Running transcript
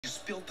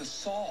spilled the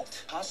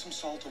salt. Toss some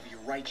salt over your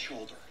right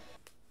shoulder.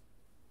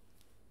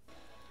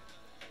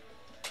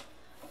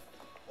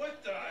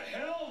 What the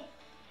hell?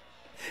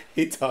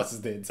 He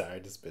tosses the entire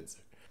dispenser.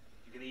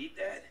 You gonna eat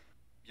that?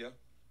 Yeah.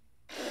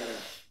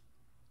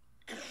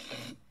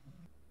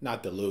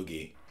 Not the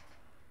loogie.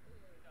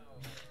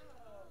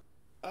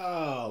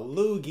 Oh,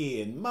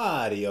 Luigi and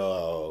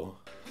Mario.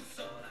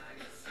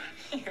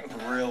 You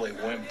really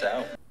wimped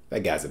out.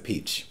 That guy's a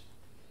peach.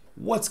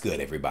 What's good,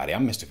 everybody?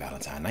 I'm Mr.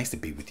 Valentine. Nice to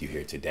be with you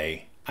here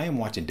today. I am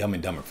watching Dumb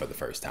and Dumber for the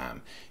first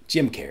time.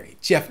 Jim Carrey,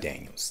 Jeff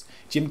Daniels.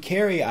 Jim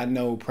Carrey I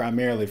know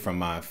primarily from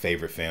my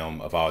favorite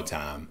film of all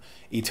time,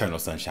 Eternal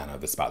Sunshine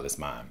of the Spotless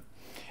Mind.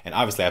 And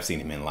obviously I've seen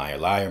him in Liar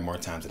Liar more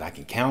times than I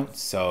can count,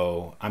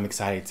 so I'm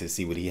excited to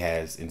see what he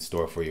has in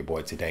store for your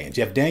boy today. And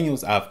Jeff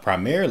Daniels I've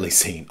primarily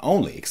seen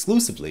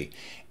exclusively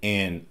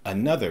in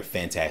another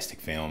fantastic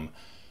film,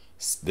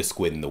 The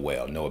Squid and the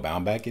Whale. Noah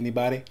Baumbach,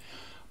 anybody?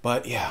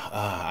 But yeah,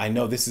 I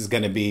know this is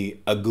going to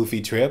be a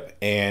goofy trip,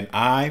 and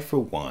I, for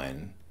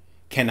one,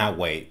 cannot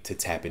wait to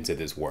tap into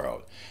this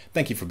world.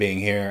 Thank you for being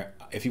here.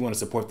 If you want to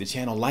support the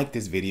channel, like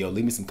this video,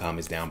 leave me some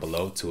comments down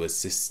below to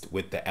assist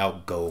with the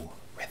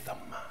algorithm.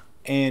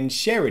 And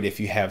share it if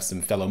you have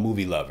some fellow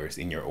movie lovers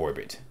in your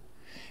orbit.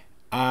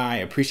 I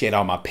appreciate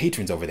all my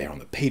patrons over there on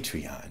the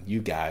Patreon. You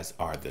guys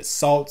are the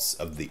salts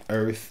of the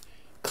earth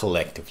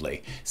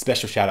collectively.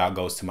 Special shout out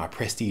goes to my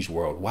Prestige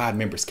Worldwide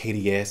members,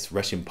 KDS,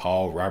 Russian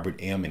Paul, Robert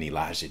M, and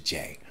Elijah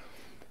J.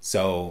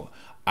 So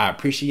I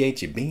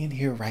appreciate you being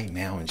here right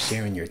now and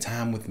sharing your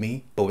time with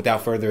me. But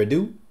without further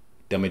ado,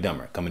 Dumb and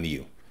Dumber coming to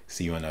you.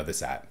 See you on the other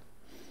side.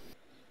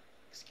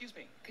 Excuse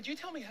me, could you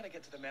tell me how to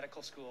get to the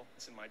medical school?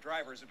 Listen, my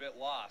driver's a bit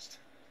lost.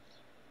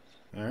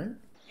 All right.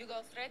 You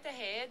go straight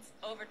ahead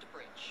over to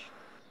bridge.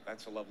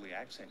 That's a lovely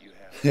accent you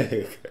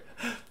have.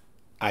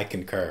 I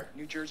concur.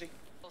 New Jersey?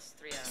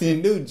 Austria.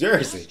 In New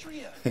Jersey.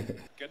 Austria.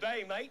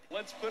 G'day, mate.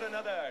 Let's put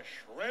another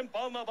shrimp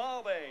on the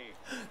barbie.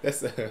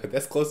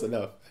 That's close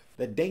enough.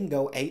 The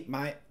dingo ate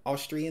my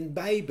Austrian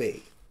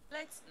baby.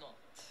 Let's not.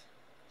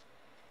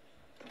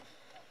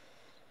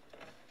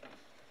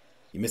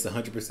 You miss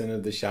 100%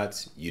 of the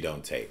shots you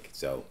don't take,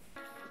 so.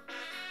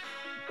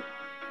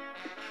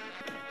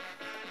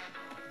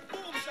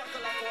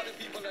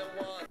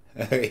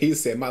 He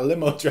said my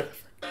limo driver.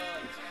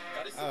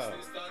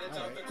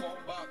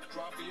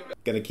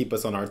 Gonna keep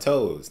us on our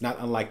toes, not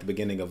unlike the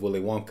beginning of Willy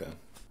Wonka,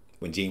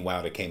 when Gene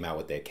Wilder came out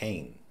with that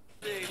cane.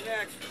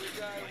 Next, we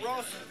got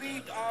roast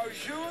beef au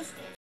jus.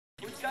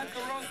 We got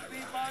the roast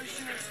beef au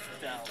jus.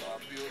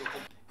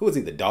 Beautiful. Who is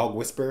he, the dog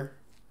whisperer?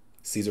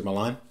 Caesar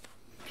Milan?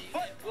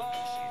 Foot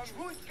long.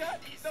 Who's got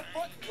the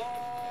foot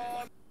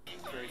long?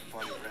 Very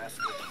funny,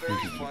 rascal.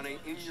 Very funny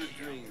in your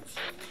dreams.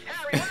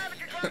 Harry, what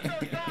happened to your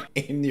clothes, dog?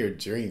 In your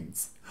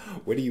dreams?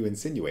 What are you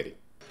insinuating?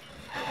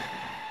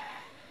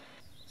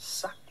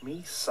 Suck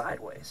me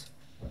sideways.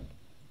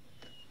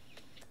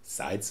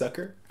 Side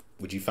sucker?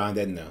 Would you find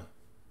that in the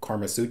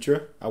Karma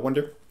Sutra, I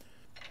wonder?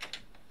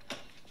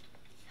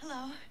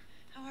 Hello,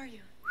 how are you?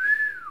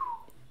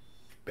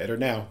 Better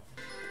now.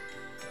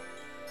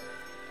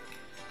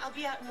 I'll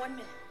be out in 1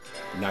 minute.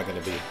 You're not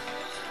gonna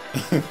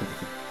be.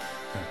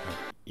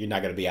 You're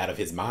not gonna be out of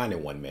his mind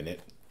in 1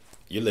 minute.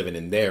 You're living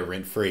in there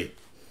rent free.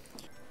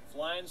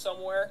 Flying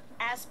somewhere?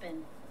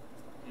 Aspen.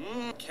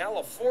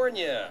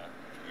 California.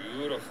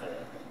 Beautiful.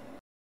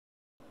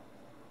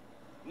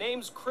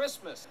 Name's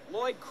Christmas.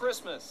 Lloyd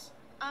Christmas.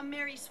 I'm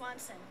Mary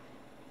Swanson.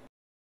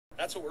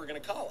 That's what we're gonna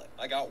call it.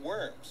 I got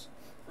worms.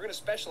 We're gonna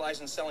specialize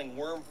in selling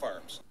worm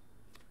farms.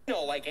 You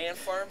know, like ant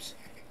farms.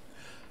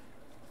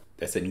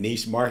 That's a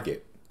niche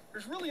market.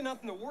 There's really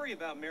nothing to worry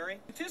about, Mary.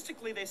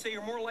 Statistically, they say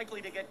you're more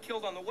likely to get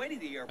killed on the way to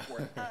the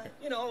airport.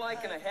 You know,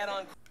 like in a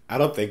head-on... I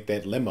don't think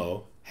that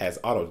limo has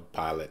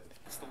autopilot.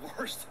 It's the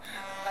worst.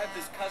 I have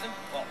this cousin.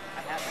 Well,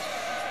 I have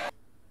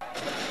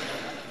this cousin.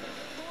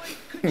 Lloyd,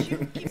 could you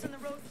keep on the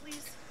road,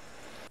 please?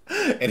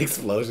 An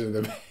explosion in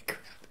the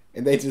background.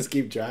 And they just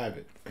keep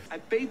driving. I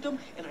bathed them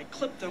and I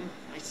clipped them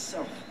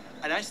myself.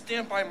 And I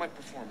stand by my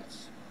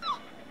performance.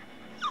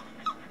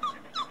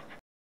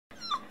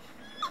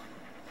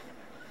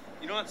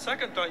 You know, on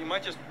second thought, you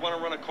might just want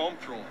to run a comb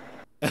through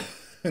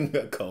them.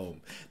 A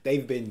comb.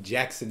 They've been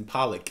Jackson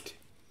Pollocked.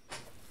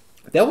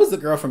 That was the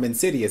girl from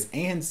Insidious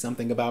and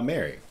Something About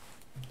Mary.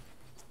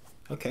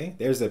 Okay,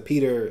 there's a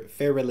Peter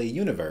Farrelly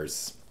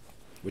universe,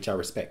 which I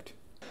respect.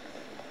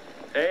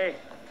 Hey,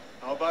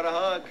 how about a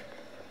hug?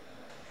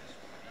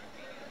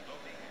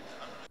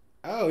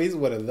 Oh, he's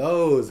one of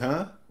those,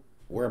 huh?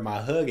 Where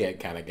my hug at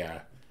kind of guy.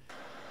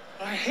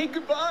 I hate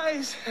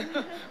goodbyes.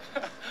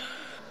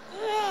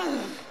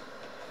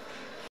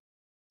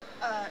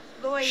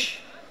 Lloyd. Shh.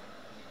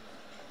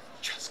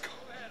 Just go.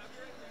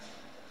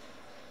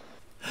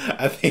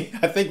 I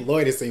think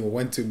Lloyd has seen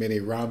one too many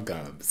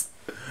rom-coms.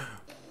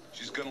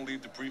 She's gonna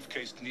leave the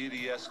briefcase near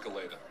the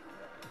escalator.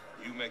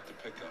 You make the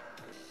pickup.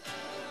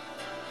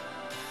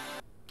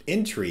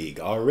 Intrigue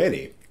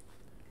already.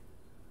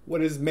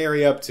 What is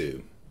Mary up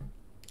to?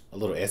 A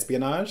little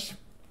espionage?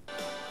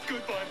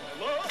 Goodbye,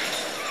 my love.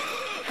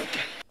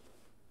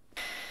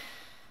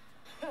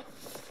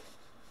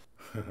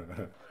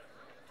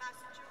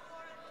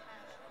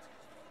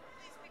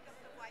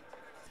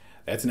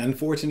 That's an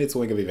unfortunate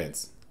swing of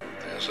events.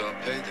 There's our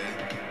payday.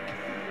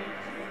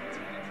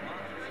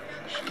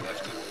 She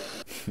left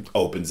it.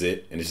 Opens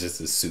it, and it's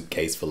just a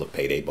suitcase full of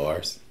payday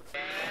bars.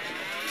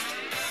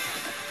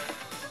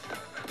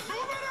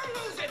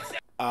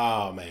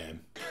 Oh, man.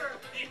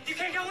 You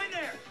can't go in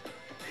there.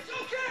 It's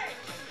okay.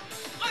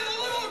 I'm the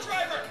limo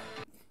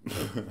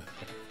driver.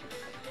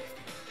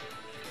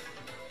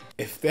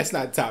 If that's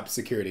not top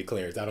security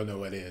clearance, I don't know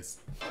what is.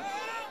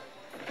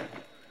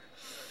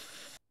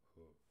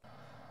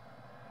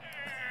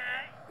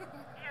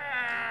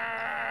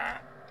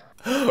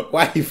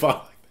 Why he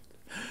falling?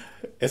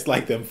 It's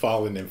like them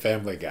falling in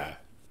Family Guy.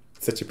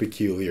 Such a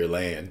peculiar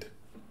land.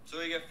 So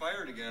you get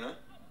fired again, huh?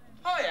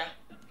 Oh, yeah.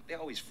 They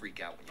always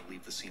freak out when you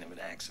leave the scene of an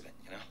accident,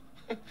 you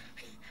know?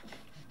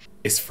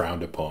 It's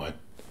frowned upon.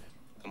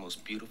 The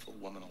most beautiful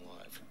woman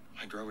alive.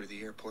 I drove her to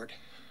the airport.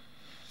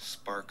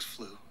 Sparks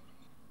flew.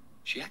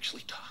 She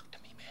actually talked to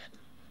me, man.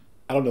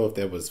 I don't know if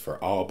that was for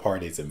all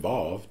parties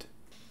involved.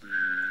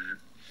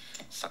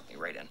 Sucked me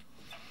right in.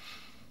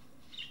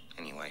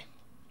 Anyway.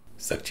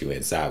 Sucked you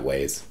in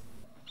sideways.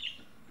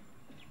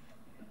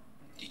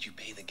 Did you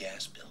pay the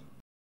gas bill?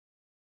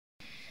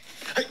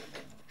 Hey,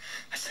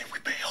 I said we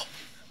bail.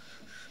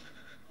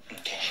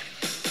 Okay.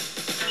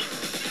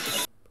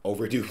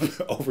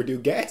 Overdue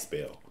gas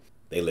bill.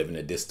 They live in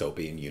a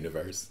dystopian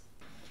universe.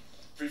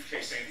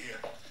 Briefcase ain't here.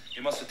 He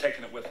must have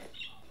taken it with him.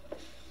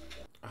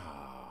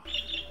 Ah,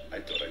 I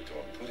thought I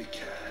told Putty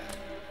Cat.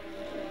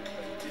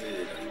 I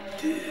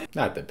did.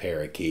 not the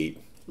parakeet.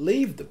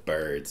 Leave the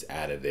birds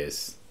out of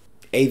this.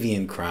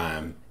 Avian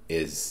crime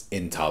is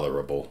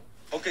intolerable.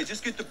 Okay,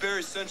 just get the bare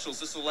essentials.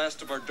 This is the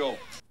last of our dough.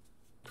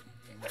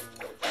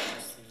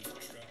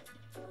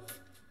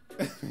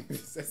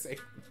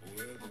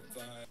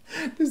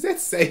 Does that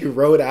say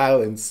Rhode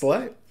Island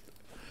slut?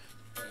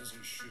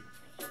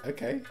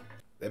 Okay.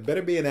 That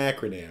better be an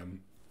acronym.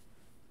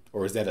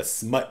 Or is that a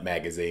smut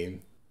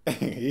magazine?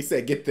 He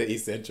said get the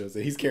essentials,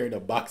 and he's carrying a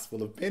box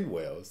full of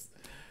pinwheels.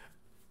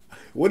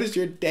 What does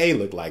your day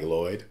look like,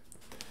 Lloyd?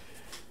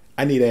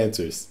 I need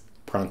answers.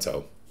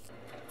 Pronto.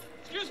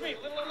 Excuse me,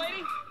 little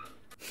lady.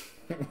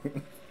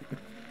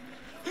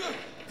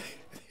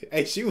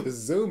 Hey, she was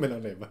zooming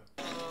on him.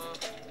 You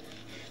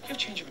have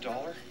change of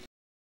 $1?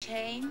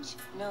 Change?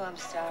 No, I'm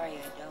sorry,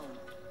 I don't.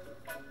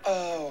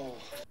 Oh.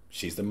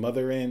 She's the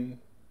mother in,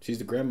 she's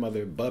the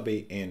grandmother,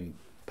 Bubby in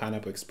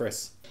Pineapple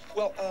Express.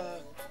 Well,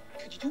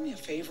 could you do me a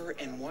favor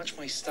and watch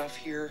my stuff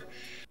here?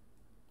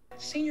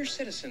 Senior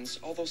citizens,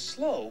 although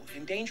slow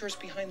and dangerous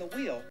behind the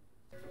wheel,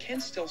 can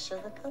still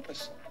serve a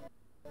purpose.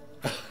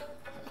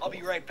 I'll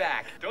be right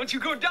back. Don't you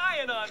go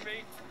dying on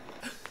me.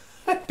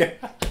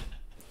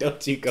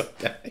 Don't you go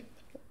die.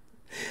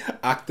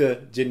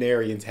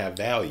 Octogenarians have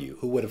value.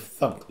 Who would have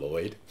thunk,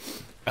 Lloyd?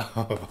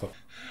 Oh.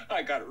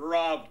 I got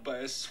robbed by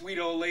a sweet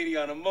old lady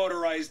on a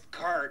motorized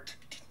cart.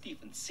 Didn't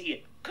even see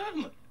it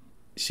coming.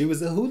 She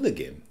was a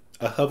hooligan.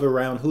 A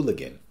hover-round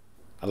hooligan.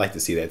 I'd like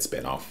to see that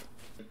spinoff.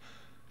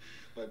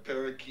 My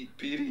parakeet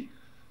Petey,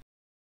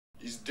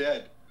 he's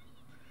dead.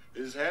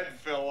 His head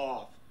fell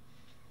off.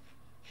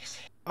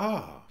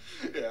 Ah.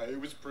 Yeah, he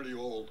was pretty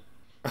old.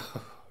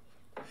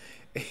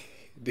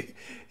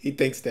 He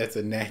thinks that's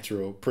a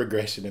natural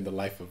progression in the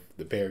life of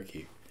the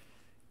parakeet.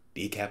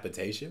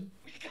 Decapitation?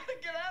 We gotta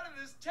get out of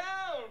this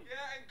town.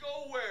 Yeah, and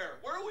go where?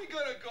 Where are we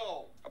gonna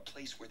go? A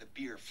place where the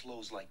beer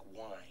flows like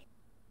wine.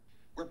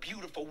 Where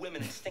beautiful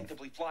women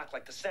instinctively flock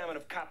like the salmon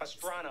of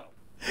Capistrano.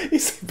 He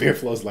said beer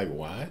flows like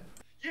wine?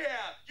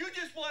 Yeah, you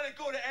just want to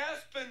go to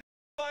Aspen,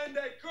 find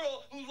that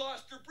girl who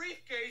lost her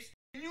briefcase,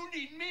 and you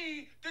need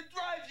me to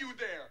drive you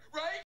there,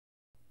 right?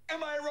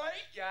 Am I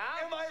right? Yeah.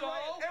 Am I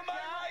right? Am I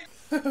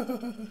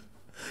right?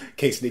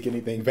 Can't sneak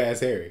anything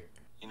past Harry.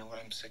 You know what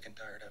I'm sick and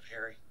tired of,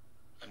 Harry?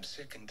 I'm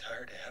sick and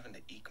tired of having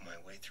to eke my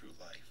way through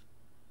life.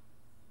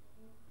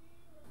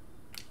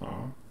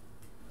 Aw.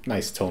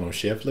 Nice tonal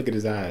shift. Look at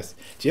his eyes.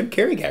 Jim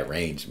Carrey got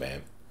range,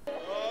 man. Okay,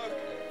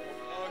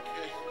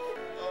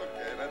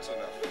 that's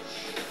enough.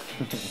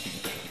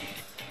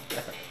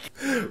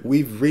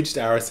 We've reached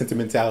our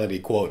sentimentality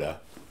quota.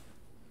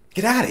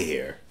 Get out of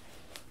here.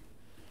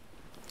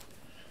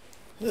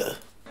 Ugh.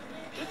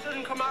 This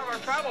doesn't come out of our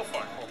travel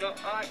fund. No,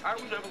 I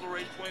was able to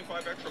raise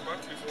 25 extra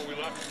bucks before we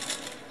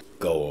left.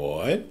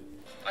 Go on.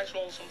 I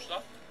sold some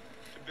stuff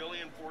to Billy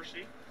and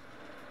 4C.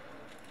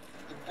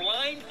 The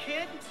blind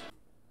kid?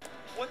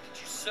 What did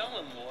you sell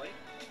him, Lloyd?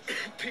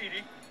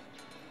 Petey.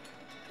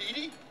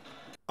 Petey?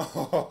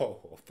 Oh,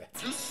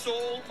 that's... You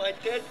sold my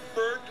dead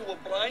bird to a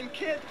blind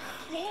kid?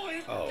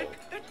 Lloyd! Oh. What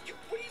are you...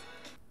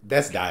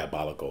 That's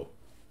diabolical.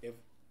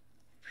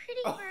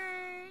 Pretty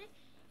bird.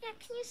 Yeah,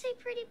 can you say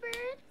pretty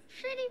bird?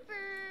 Pretty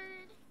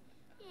bird.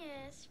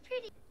 Yes,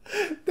 pretty.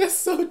 That's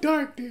so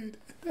dark, dude.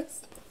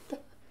 That's so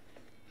dark.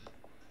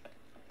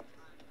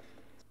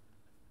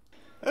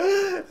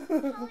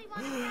 Molly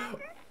want a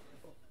cracker?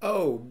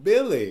 Oh,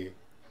 Billy.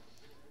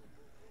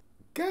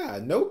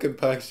 God, no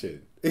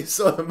compunction. It's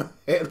on my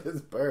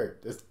headless bird.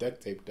 That's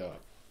duct taped off.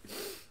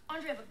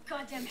 Andre have a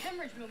goddamn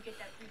hemorrhage when we get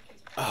that briefcase.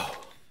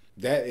 Oh,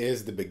 that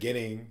is the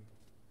beginning.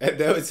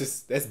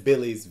 That's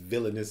Billy's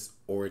villainous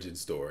origin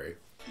story.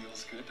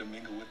 Feels good to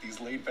mingle with these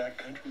laid-back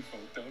country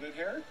folk, don't it,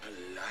 Harry? I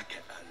like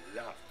it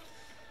a lot.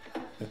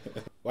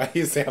 Why do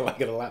you say I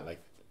like it a lot? Like,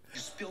 You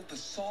spilled the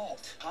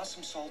salt. Toss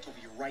some salt over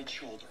your right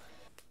shoulder.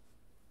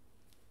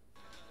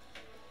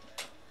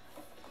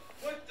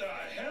 What the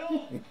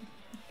hell?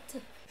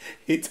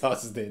 he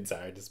tosses the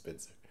entire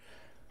dispenser.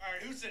 All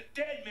right, who's the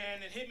dead man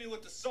that hit me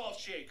with the salt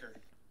shaker?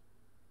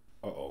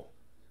 Uh-oh.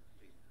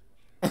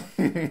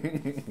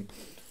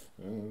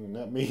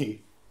 Not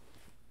me.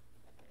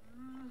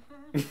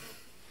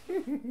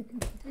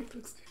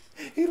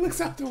 he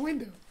looks out the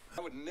window.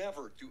 I would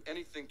never do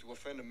anything to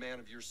offend a man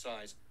of your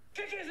size.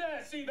 Kick his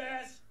ass,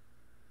 Seabass!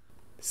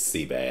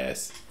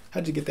 Seabass.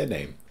 How'd you get that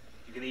name?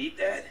 You gonna eat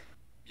that?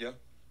 Yeah?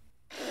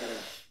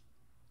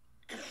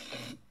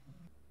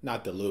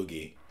 Not the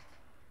loogie.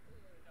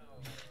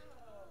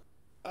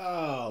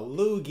 Oh,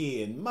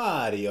 Luigi and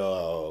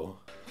Mario.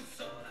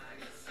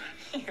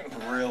 You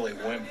really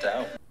wimped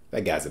out.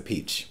 That guy's a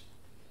peach.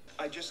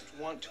 I just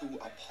want to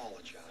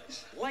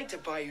apologize. I'd like to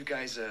buy you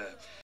guys a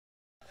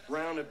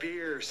round of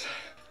beers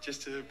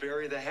just to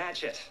bury the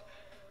hatchet.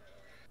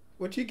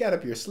 What you got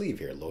up your sleeve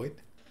here, Lloyd?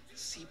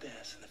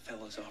 Seabass and the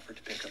fellows offered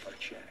to pick up our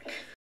check.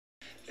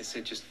 They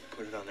said just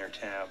put it on their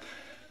tab.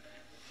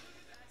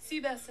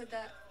 Seabass said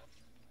that.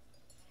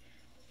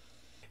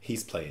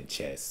 He's playing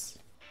chess.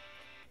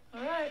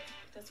 All right,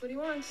 that's what he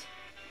wants.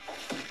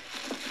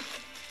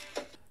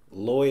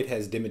 Lloyd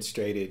has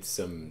demonstrated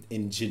some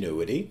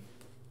ingenuity.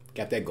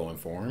 Got that going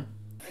for him.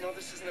 I know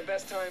this isn't the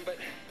best time, but...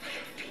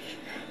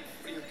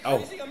 Are you Oh.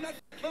 crazy? I'm not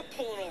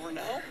pulling over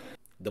now.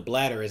 The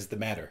bladder is the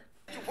matter.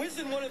 You're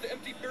whizzing one of the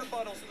empty beer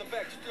bottles in the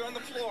back. You're on the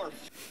floor.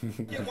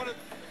 Get one of...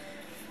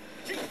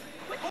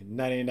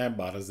 99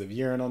 bottles of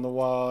urine on the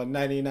wall.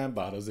 99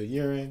 bottles of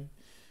urine.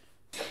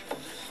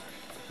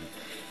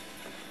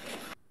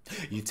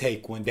 You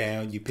take one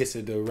down, you piss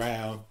it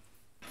around.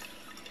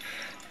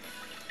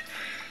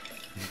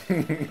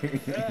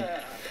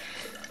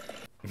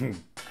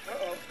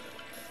 Uh-oh.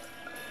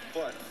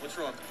 What? What's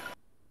wrong?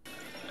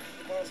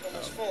 The bottle's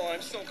almost full.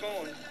 I'm still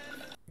going.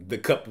 The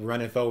cup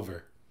runneth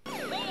over. Roll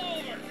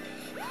over!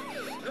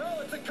 No,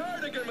 it's a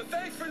cardigan, but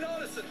thanks for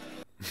noticing.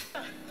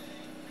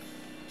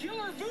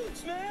 Killer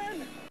boots,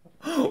 man!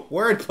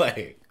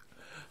 Wordplay.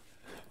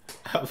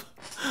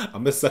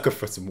 I'm a sucker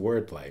for some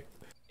wordplay.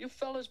 You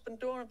fellas been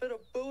doing a bit of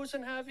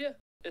boozing, have you?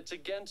 It's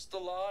against the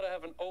law to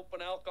have an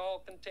open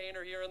alcohol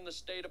container here in the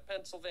state of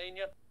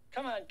Pennsylvania.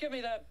 Come on, give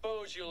me that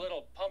booze, you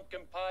little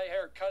pumpkin pie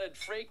hair-cutted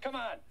freak. Come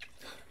on.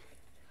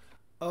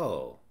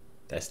 Oh,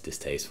 that's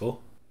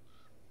distasteful.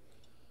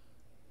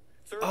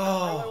 Sir,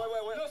 Oh.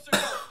 wait. No, sir, no,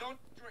 don't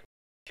drink.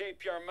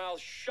 Keep your mouth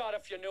shut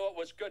if you knew it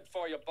was good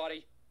for you,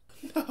 buddy.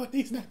 No,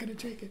 he's not gonna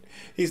drink it.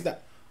 He's not.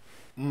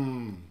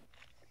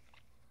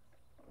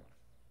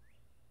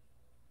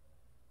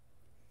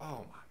 Oh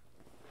my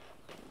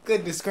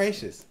goodness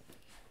gracious.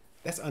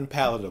 That's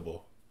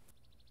unpalatable.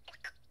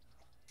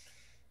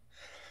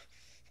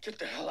 Get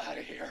the hell out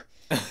of here.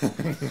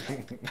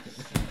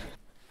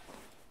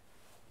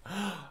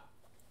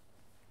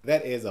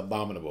 That is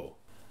abominable.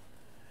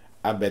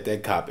 I bet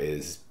that cop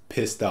is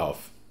pissed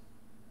off.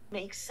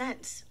 Makes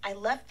sense. I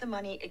left the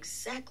money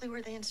exactly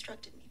where they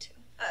instructed me to.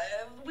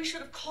 We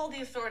should have called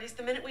the authorities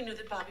the minute we knew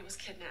that Bobby was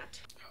kidnapped.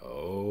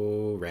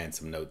 Oh,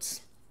 ransom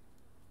notes.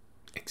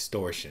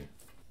 Extortion.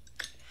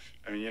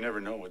 I mean, you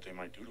never know what they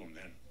might do to him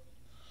then.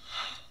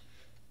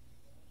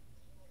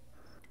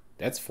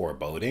 That's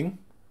foreboding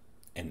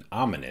and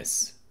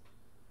ominous.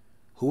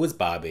 Who is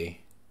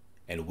Bobby,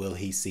 and will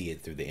he see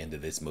it through the end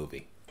of this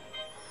movie?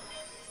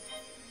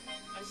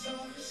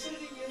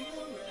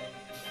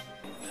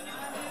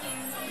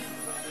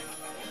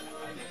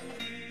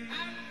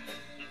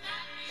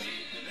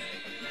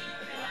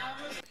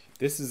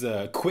 This is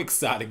a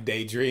quixotic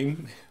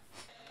daydream.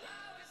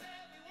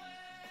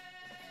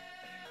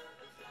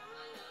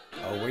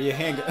 Oh, where your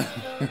hand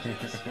go?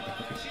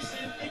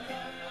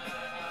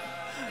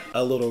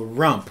 A little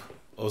rump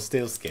o'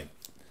 stillskin.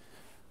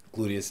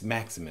 Gluteus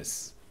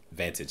maximus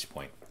vantage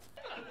point.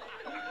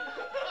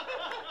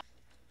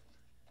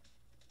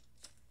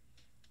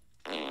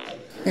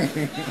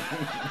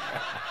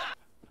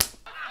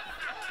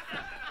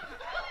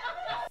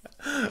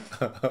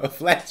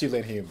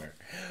 Flatulent humor.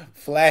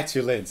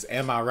 Flatulence,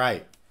 am I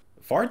right?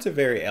 Farts are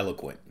very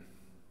eloquent.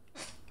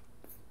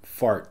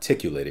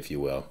 Farticulate, if you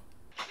will.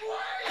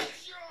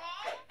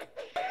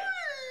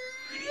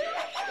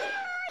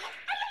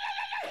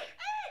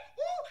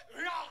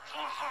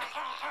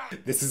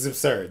 This is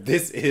absurd.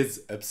 This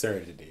is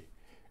absurdity.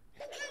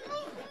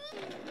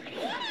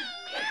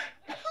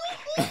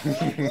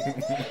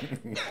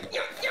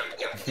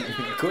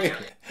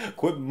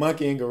 Quit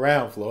monkeying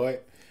around, Floyd,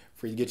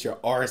 before you get your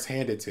arse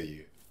handed to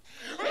you.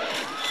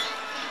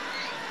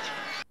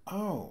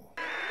 Oh.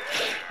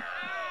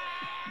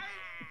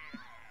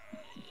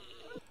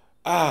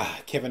 Ah,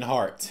 Kevin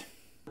Hart.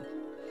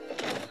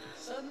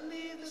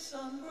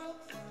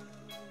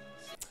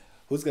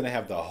 Who's gonna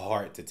have the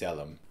heart to tell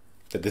him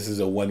that this is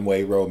a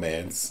one-way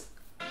romance?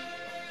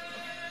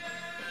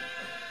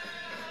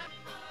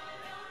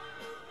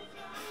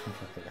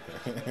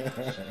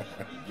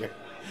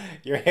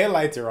 your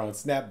headlights are on.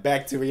 Snap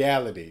back to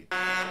reality.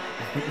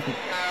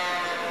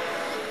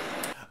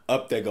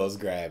 Up there goes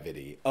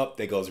gravity. Up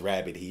there goes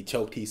rabbit. He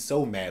choked. He's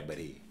so mad, but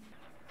he.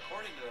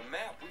 According to the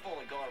map, we've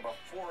only gone about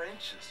 4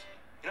 inches.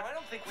 You know, I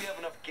don't think we have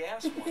enough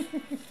gas money.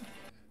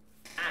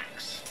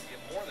 Axe. You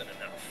get more than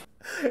enough.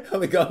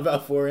 Only gone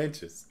about 4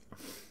 inches.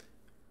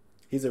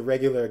 He's a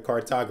regular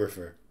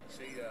cartographer.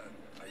 Say,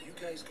 are you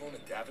guys going to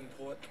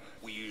Davenport?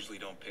 We usually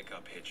don't pick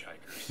up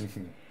hitchhikers.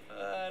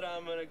 But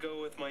I'm gonna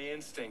go with my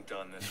instinct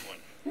on this one.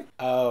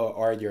 Oh,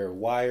 are your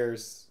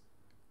wires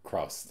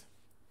crossed?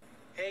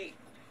 Hey,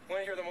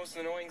 want to hear the most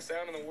annoying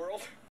sound in the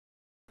world?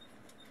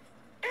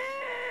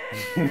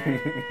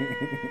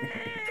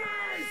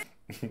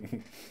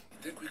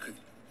 Think we could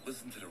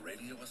listen to the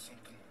radio or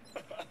something?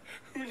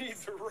 Who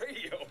needs a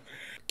radio?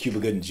 Cuba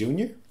Gooding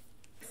Jr.?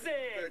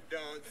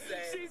 Don't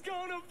say. She's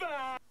gonna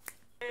buy.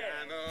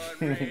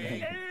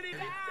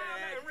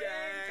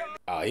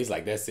 Oh, he's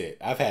like, that's it.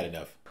 I've had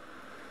enough.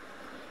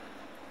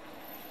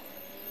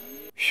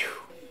 Whew.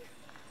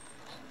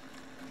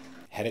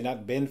 Had it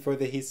not been for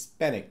the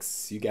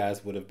Hispanics, you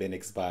guys would have been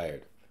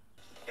expired.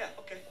 Yeah,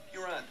 okay,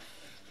 you're on.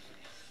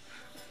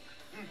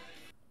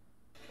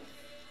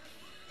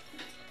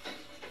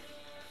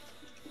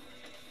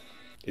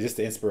 Is this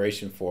the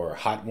inspiration for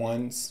Hot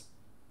Ones,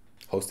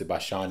 hosted by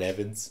Sean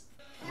Evans?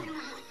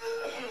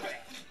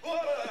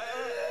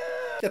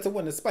 That's the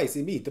one that's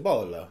spicy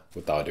meatball.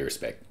 With all due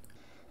respect.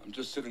 I'm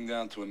just sitting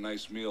down to a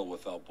nice meal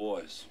with our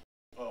boys.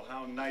 Well,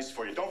 how nice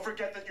for you. Don't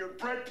forget that your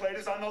bread plate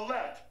is on the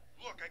left.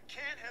 Look, I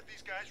can't have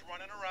these guys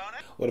running around.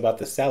 What about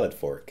the salad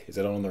fork? Is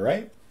it on the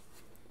right?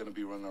 Gonna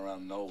be running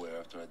around nowhere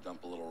after I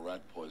dump a little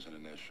rat poison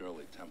in their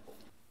Shirley Temple.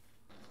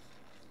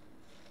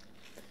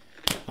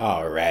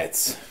 Oh,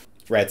 rats.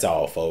 Rats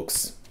all,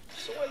 folks.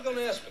 So what are you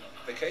gonna ask me?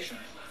 Vacation?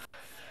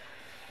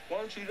 Why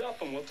don't you eat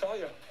up and we'll tell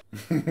you.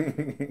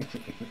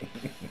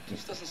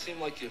 This doesn't seem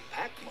like you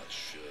packed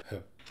much.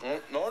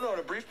 No,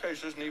 the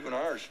briefcase isn't even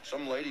ours.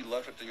 Some lady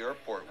left at the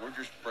airport. We're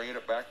just bringing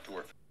it back to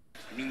her.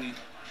 You mean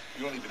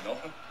you don't even know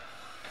her?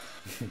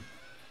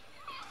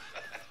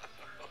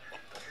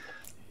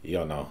 You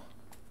don't know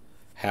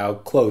how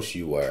close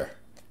you were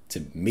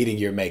to meeting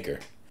your maker.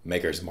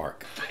 Maker's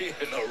mark. Being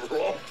in the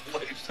wrong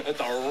place at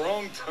the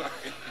wrong time.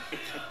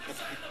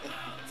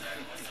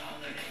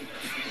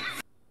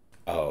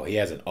 Oh, he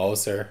has an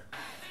ulcer.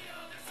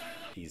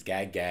 He's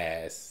got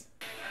gas.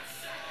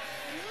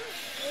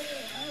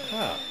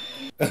 Huh.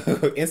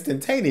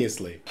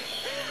 Instantaneously.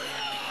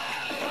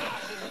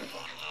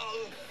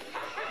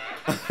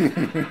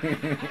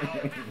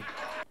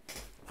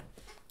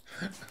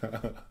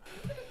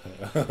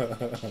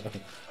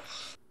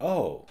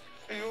 Oh.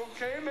 Are you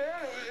okay,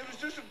 man? It was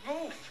just a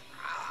goof.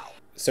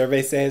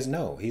 Survey says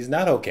no, he's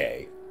not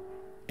okay.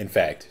 In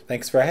fact,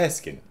 thanks for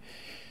asking.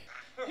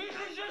 He's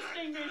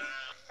resisting me.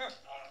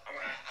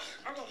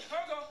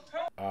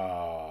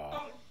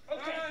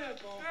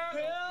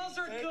 Pills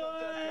are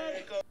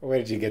good. Where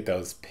did you get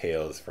those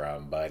pills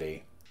from,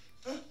 buddy?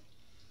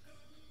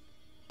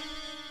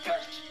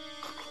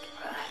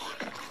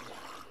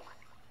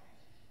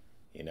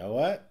 You know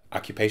what?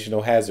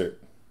 Occupational hazard.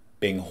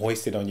 Being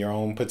hoisted on your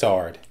own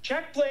petard.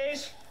 Check,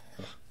 please.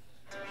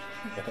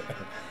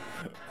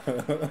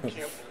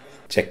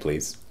 Check,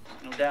 please.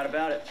 No doubt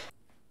about it.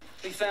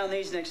 We found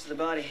these next to the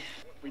body.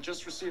 We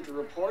just received a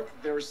report.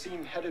 They were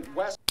seen headed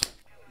west.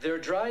 They're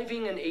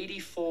driving an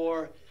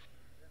 84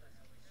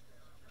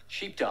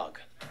 Sheepdog.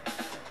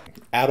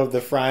 Out of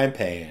the frying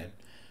pan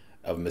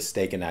of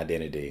mistaken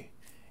identity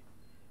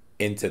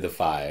into the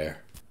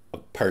fire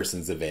of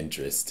persons of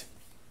interest.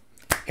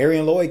 Harry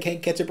and Lloyd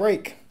can't catch a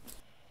break.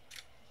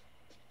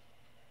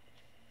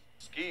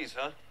 Skis,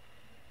 huh?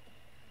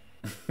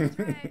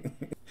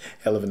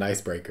 Hell of an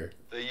icebreaker.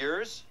 They're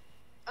yours?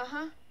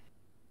 Uh-huh.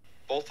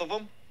 Both of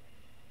them?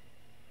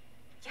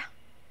 Yeah.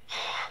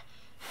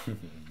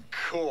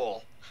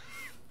 Cool.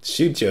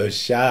 Shoot your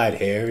shot,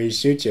 Harry.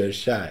 Shoot your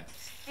shot.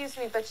 Excuse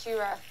me, but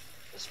you're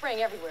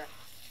spraying everywhere.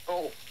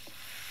 Oh.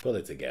 Pull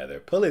it together.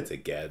 Pull it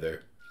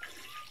together.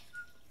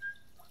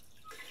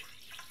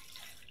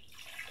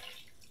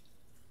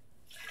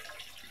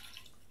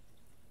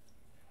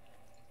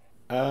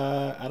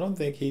 I don't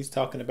think he's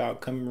talking about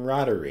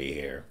camaraderie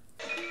here.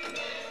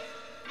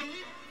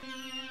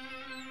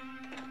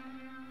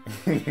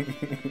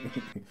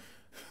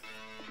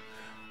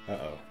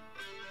 Uh-oh.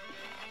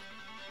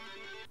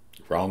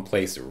 Wrong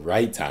place,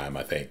 right time,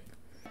 I think.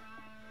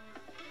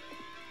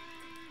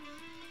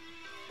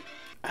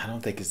 I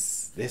don't think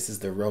this is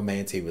the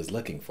romance he was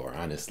looking for,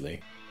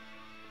 honestly.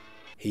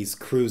 He's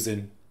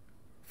cruising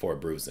for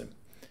bruising.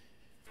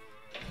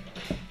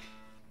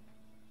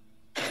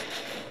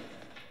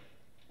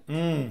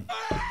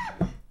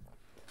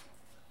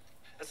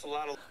 That's a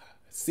lot of...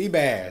 Sea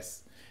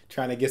bass.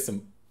 Trying to get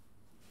some...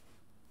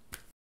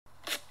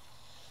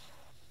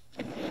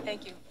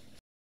 Thank you.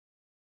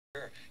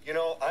 You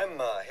know, I'm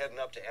heading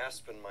up to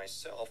Aspen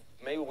myself.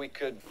 Maybe we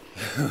could...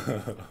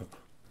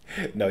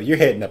 No, you're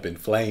heading up in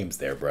flames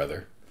there,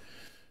 brother.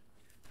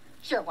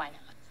 Sure, why not?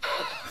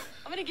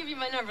 I'm gonna give you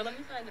my number. Let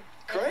me find the.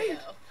 Great.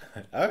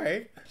 All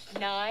right.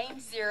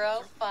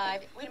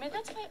 905. Wait a minute,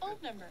 that's my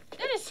old number.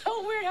 That is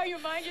so weird how your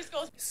mind just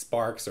goes.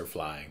 Sparks are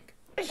flying.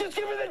 Just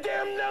give her the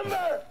damn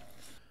number!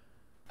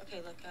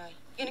 Okay, look,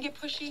 you gonna get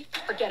pushy?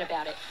 Forget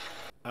about it.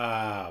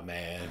 Ah,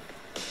 man.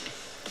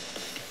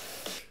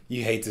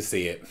 You hate to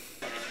see it.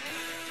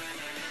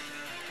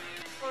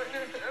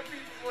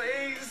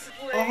 Please,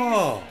 please.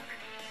 Oh.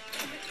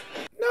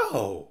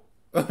 No.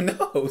 Oh, no.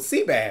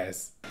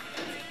 Seabass.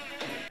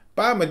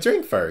 Buy him a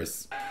drink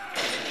first.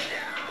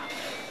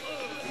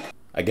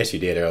 I guess you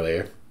did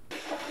earlier.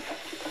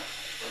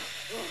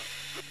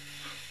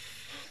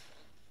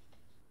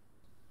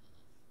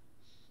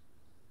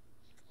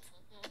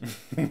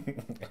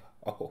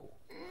 Oh.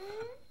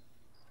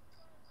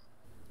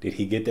 Did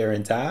he get there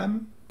in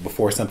time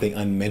before something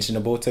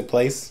unmentionable took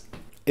place?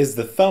 Is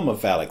the thumb a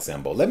phallic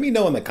symbol? Let me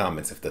know in the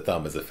comments if the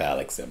thumb is a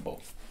phallic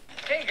symbol.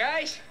 Hey,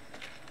 guys.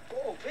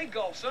 Oh, big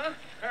gulps, huh?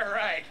 All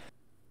right.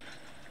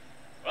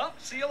 Well,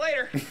 see you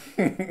later.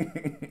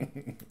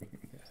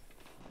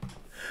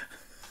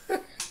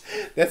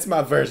 That's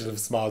my version of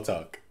small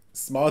talk.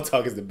 Small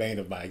talk is the bane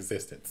of my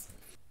existence.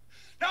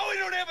 Now we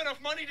don't have enough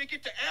money to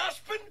get to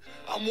Aspen.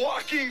 I'm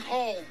walking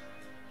home.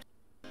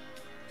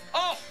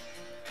 Oh,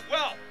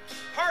 well,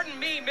 pardon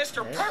me,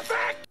 Mr.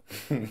 Perfect.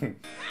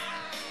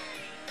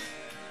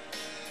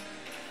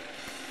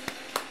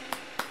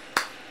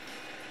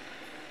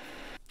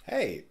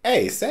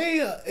 Hey,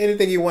 say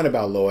anything you want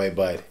about Lloyd,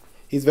 but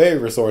he's very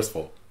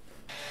resourceful.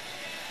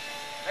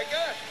 I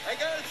got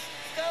it.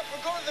 Stop.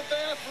 We're going to the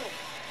bathroom.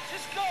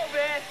 Just go,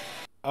 man.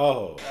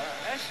 Oh.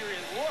 That sure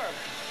is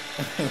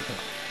warm.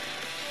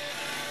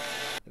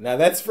 Now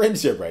that's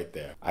friendship right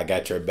there. I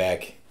got your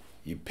back.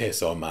 You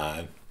piss on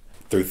mine.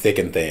 Through thick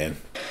and thin.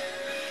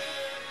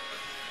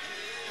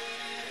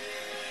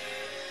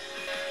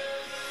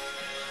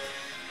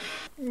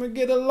 I'm gonna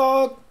get a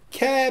log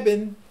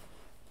cabin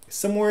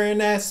somewhere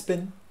in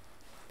Aspen.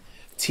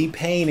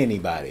 T-Pain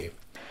anybody?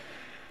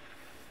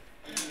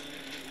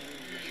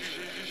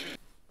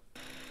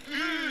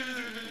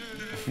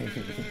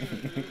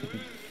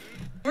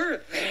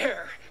 We're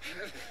there.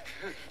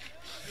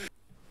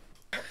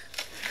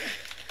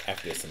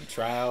 After some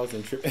trials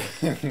and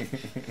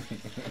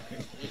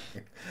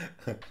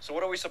So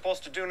what are we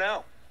supposed to do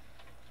now?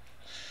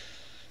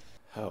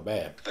 How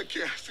bad? I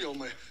can't feel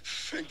my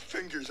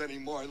fingers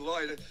anymore,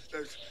 Lloyd.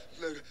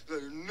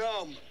 They're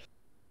numb.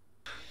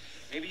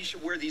 Maybe you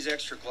should wear these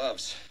extra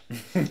gloves.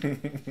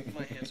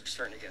 My hands are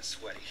starting to get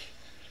sweaty.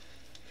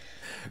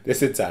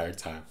 This entire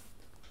time.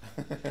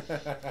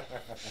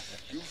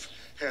 You've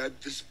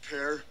had this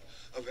pair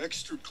of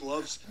extra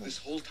gloves this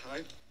whole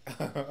time?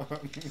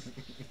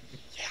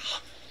 Yeah,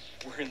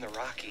 we're in the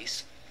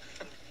Rockies.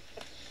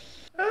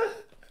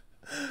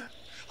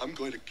 I'm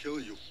going to kill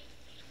you.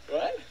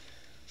 What?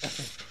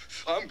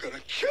 I'm going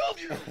to kill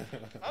you.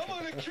 I'm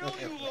going to kill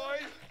you,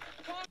 Lloyd.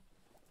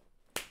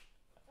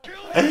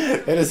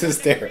 That is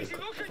hysterical.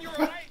 I'm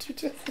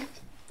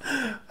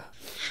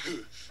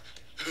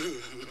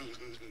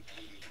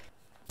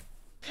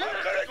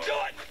gonna do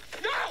it!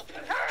 No!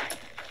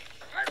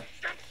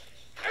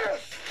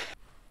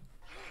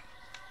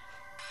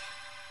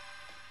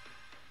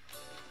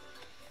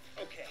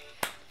 Okay.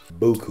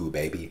 Buku,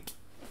 baby.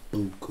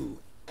 Buku.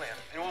 And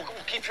we'll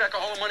keep track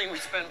of all the money we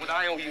spend with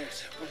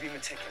IOUs. We'll be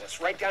meticulous,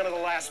 right down to the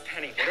last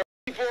penny. Whatever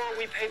we borrow,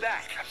 we pay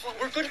back.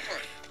 We're good for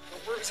it.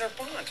 Where's our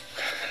bond?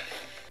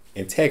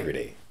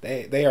 Integrity.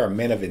 They are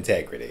men of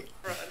integrity.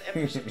 An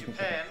empress of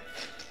Japan,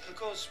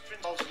 because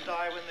Prince and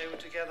Di, when they were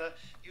together,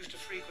 used to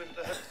frequent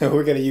the...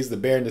 We're going to use the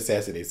bare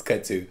necessities.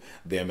 Cut to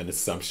them in a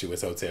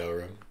sumptuous hotel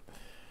room.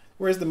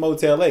 Where's the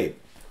Motel 8?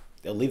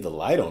 They'll leave the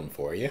light on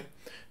for you.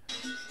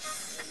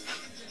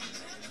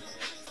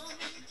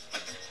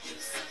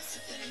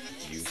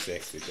 You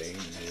sexy thing.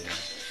 Yeah.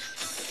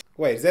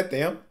 Wait, is that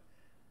them?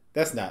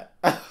 That's not.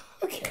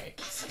 Okay.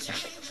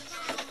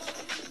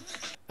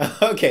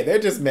 Okay, they're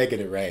just making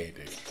it rain,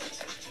 dude.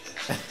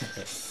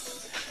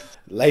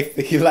 Life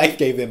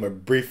gave them a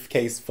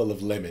briefcase full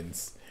of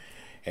lemons.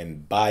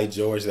 And by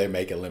George, they're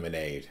making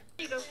lemonade.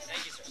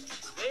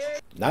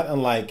 Not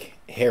unlike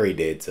Harry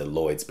did to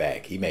Lloyd's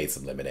back. He made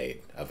some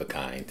lemonade of a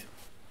kind.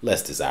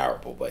 Less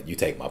desirable, but you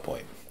take my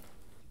point.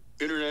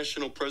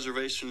 International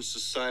Preservation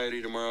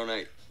Society tomorrow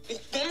night.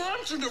 Come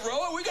on,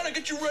 Cinderella. We gotta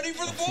get you ready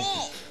for the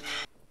ball.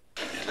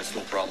 That's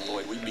no problem,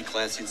 Lloyd. We can be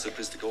classy and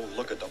sophistical.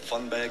 Look at the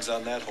fun bags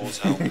on that hose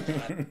hound.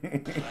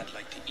 I'd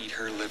like to eat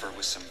her liver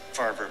with some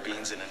farver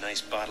beans and a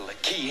nice bottle of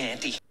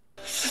Chianti.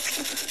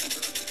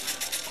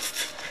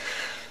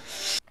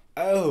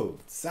 Oh,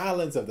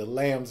 Silence of the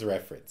Lambs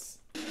reference.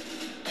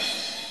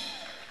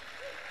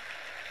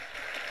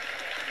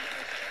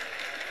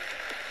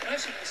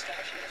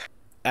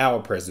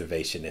 Owl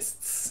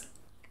preservationists.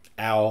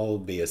 Owl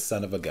be a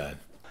son of a gun.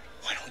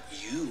 Why don't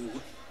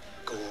you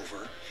go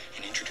over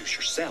and introduce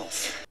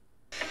yourself?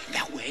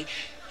 That way,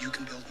 you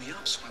can build me up.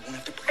 job so I won't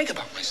have to brag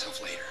about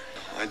myself later.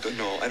 I don't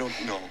know. I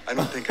don't know. I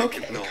don't think I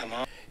can know. Come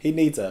on. He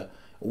needs a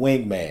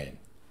wingman.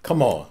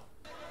 Come on.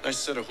 Nice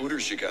set of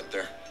hooters you got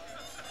there.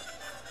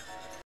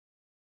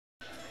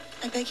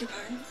 I beg your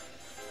pardon?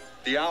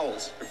 The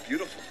owls are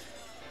beautiful.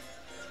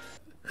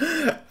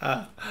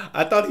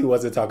 I thought he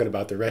wasn't talking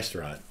about the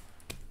restaurant.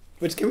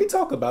 Which, can we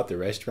talk about the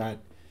restaurant?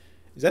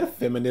 Is that a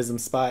feminism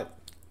spot?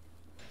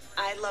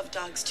 I love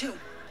dogs too.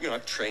 You know,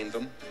 I've trained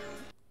them,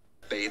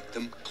 bathed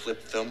them,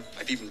 clipped them.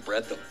 I've even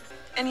bred them.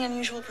 Any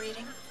unusual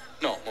breeding?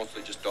 No,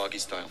 mostly just doggy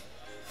style.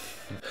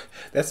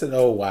 That's an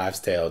old wives'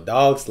 tale.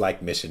 Dogs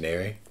like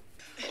missionary.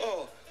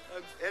 Oh,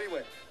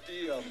 anyway,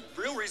 the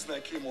real reason I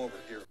came over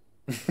here,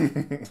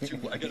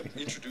 I gotta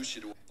introduce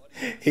you to a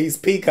buddy. He's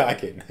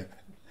peacocking.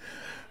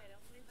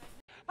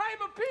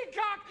 I'm a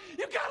peacock!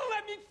 You gotta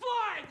let me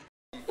fly!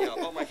 Yeah,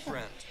 about my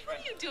friend. What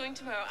are you doing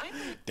tomorrow?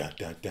 Dun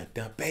dun dun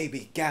dun.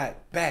 Baby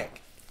got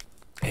back.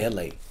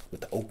 LA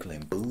with the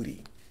Oakland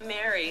booty.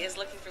 Mary is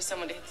looking for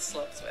someone to hit the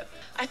slopes with.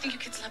 I think you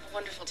kids will have a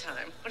wonderful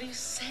time. What do you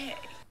say?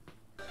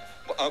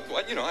 Well,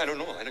 you know, I don't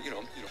know.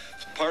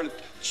 Part of.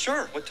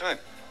 Sure. What time?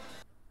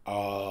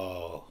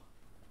 Oh,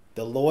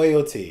 the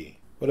loyalty.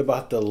 What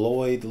about the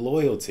Lloyd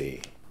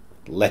loyalty?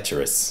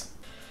 Lecherous.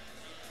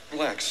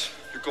 Relax.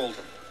 You're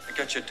golden. I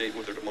got you a date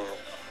with her tomorrow.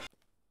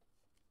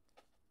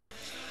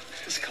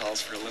 This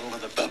calls for a little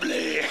of the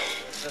bubbly.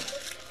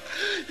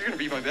 You're gonna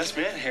be my best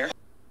man, Harry.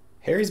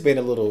 Harry's been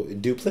a little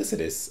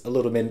duplicitous, a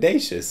little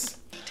mendacious.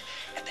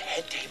 At the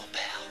head table,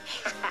 pal.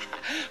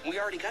 We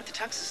already got the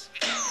tuxes.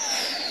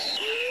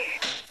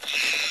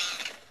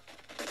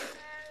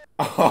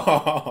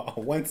 Oh,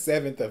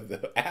 1/7 of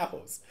the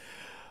owls.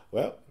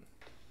 Well,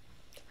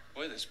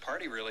 Boy, this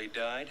party really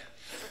died.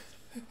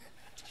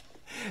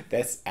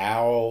 that's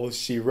Owl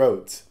She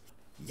Wrote.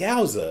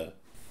 Yowza.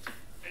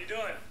 How you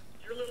doing?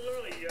 You're a little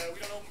early. We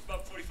don't open for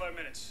about 45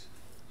 minutes.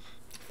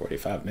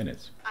 45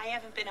 minutes. I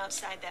haven't been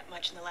outside that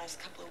much in the last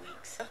couple of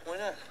weeks. Why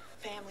not?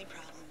 Family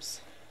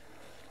problems.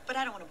 But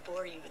I don't want to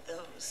bore you with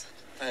those.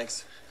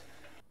 Thanks.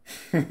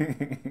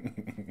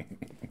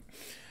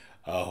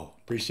 Oh,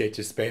 appreciate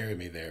you sparing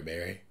me there,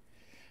 Mary.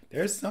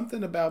 There's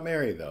something about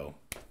Mary, though.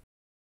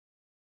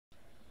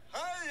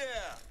 Hi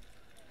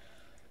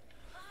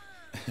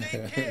there!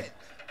 Hey, kid!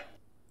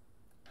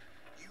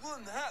 You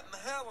wouldn't happen to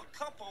have a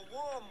cup of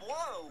warm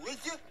water,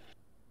 would you?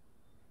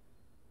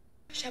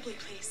 Chablis,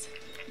 please.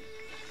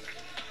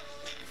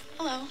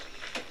 Hello.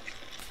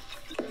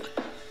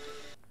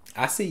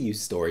 I see you,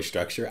 story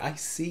structure. I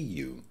see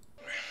you.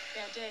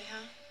 Bad day,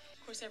 huh?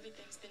 Of course,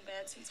 everything's been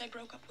bad since I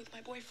broke up with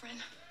my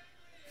boyfriend.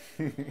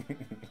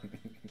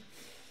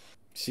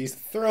 She's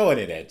throwing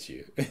it at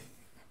you.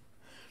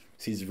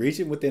 She's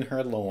reaching within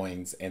her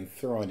loins and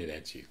throwing it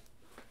at you.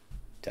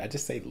 Did I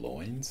just say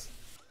loins?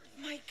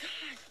 My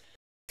God.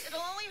 It'll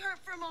only hurt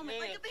for a moment,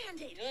 like a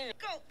Band-Aid.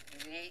 Go.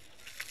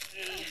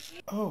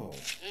 Oh.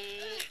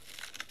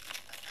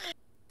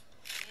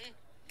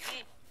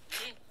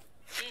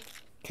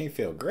 Can't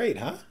feel great,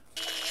 huh?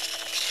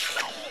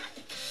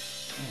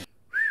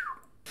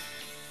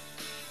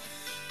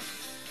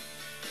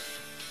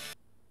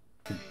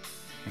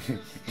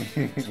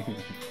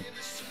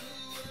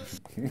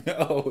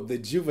 Oh, the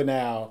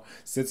juvenile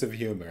sense of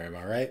humor, am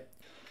I right?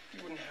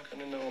 You wouldn't happen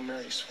to know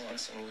Mary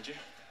Swanson, would you?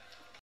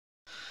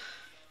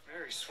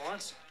 Mary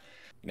Swanson.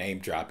 Name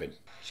dropping.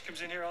 She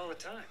comes in here all the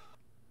time.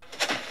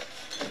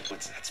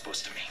 What's that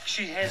supposed to mean?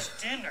 She has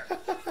dinner.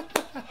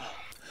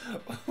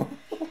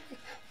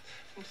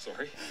 I'm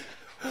sorry.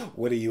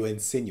 What are you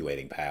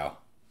insinuating,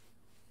 pal?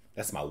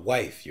 That's my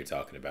wife you're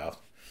talking about.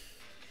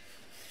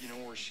 You know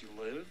where she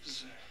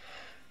lives?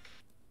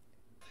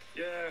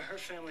 Yeah, her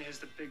family has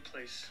the big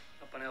place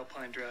up on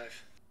Alpine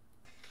Drive.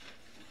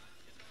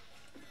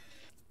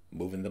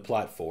 Moving the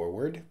plot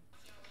forward.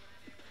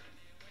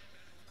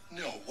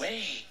 No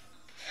way.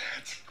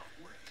 That's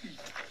great.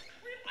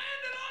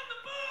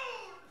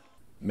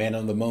 Man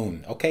on the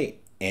Moon. Okay,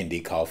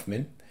 Andy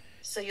Kaufman.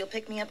 So you'll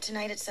pick me up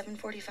tonight at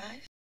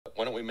 7:45?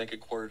 Why don't we make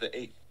it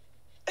 7:45?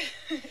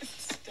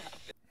 Stop.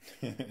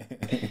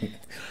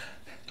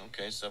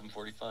 Okay,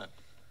 7:45.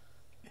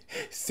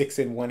 6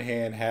 in one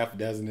hand, half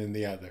dozen in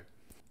the other.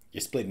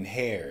 You're splitting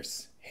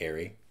hairs,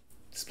 Harry.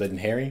 Splitting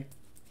Harry?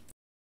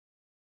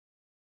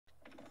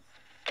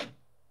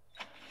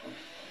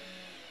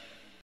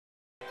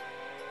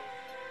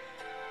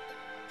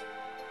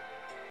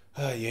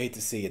 Oh, you hate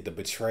to see it, the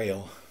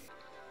betrayal.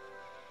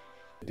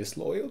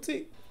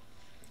 Disloyalty?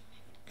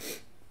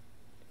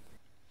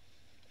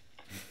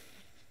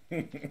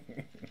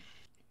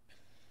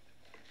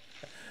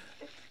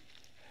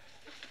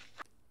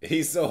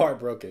 He's so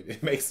heartbroken.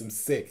 It makes him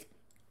sick.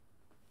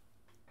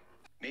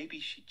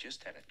 Maybe she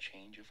just had a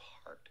change of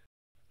heart.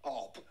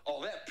 Oh,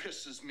 that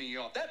pisses me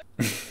off.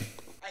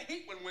 I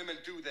hate when women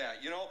do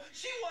that, you know?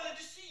 She wanted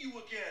to see you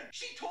again.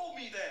 She told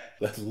me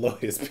that.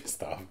 Lloyd is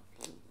pissed off.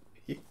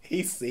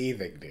 He's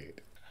seething,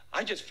 dude.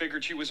 I just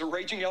figured she was a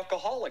raging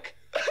alcoholic.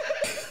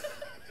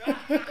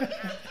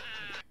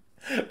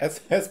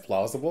 That's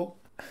plausible.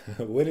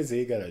 When is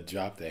he gonna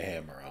drop the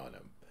hammer on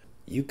him?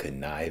 You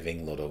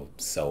conniving little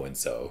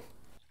so-and-so.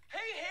 Hey,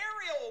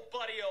 Harry, old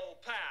buddy,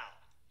 old pal.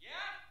 Yeah?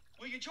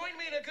 Will you join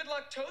me in a good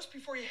luck toast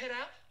before you head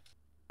out?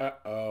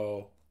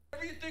 Uh-oh.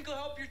 Whatever you think will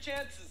help your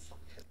chances.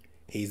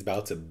 He's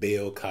about to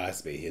Bill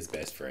Cosby his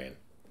best friend.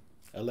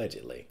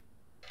 Allegedly.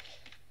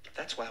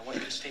 That's why I want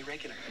you to stay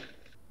regular.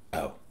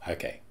 Oh,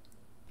 okay.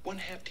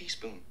 1/2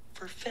 teaspoon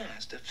for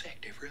fast,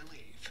 effective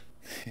relief.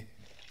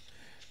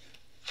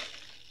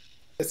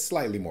 It's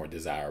slightly more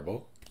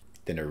desirable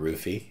than a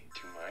roofie.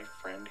 To my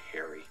friend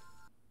Harry,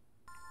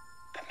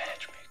 the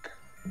matchmaker.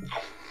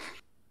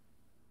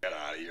 Get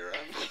out of here.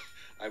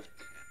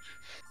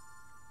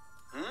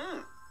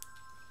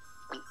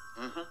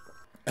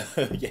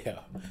 Yeah.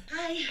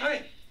 Hi.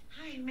 Hi.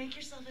 Hi, make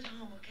yourself at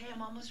home, okay?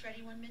 I'm almost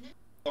ready. 1 minute.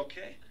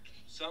 Okay.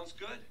 Sounds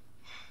good.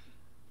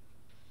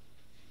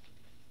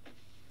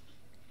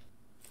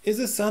 Is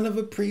the son of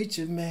a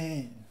preacher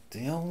man,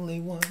 the only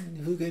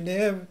one who could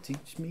ever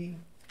teach me.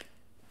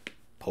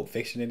 Pulp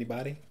Fiction,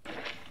 anybody?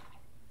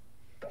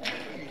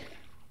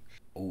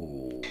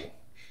 Ooh.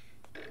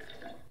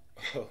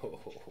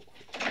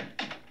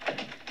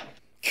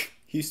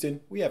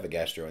 Houston, we have a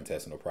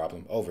gastrointestinal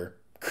problem. Over.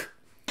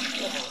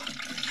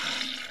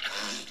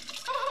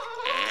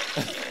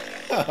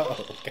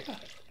 Oh,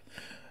 God.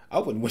 I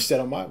wouldn't wish that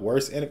on my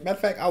worst enemy. Matter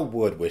of fact, I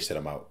would wish that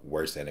on my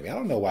worst enemy. I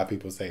don't know why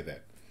people say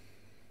that.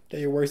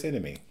 They're your worst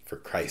enemy, for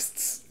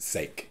Christ's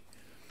sake.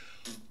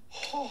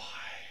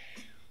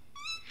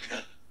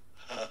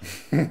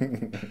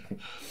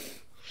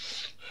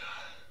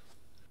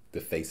 The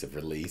face of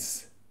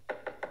release.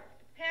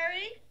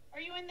 Harry,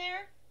 are you in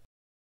there?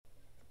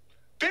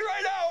 Be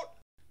right out!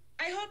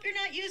 I hope you're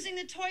not using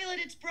the toilet.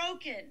 It's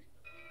broken.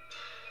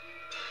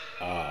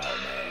 Oh,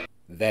 man.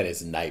 That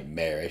is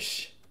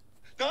nightmarish.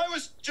 No, I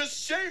was just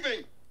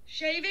shaving.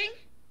 Shaving?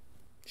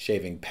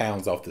 Shaving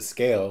pounds off the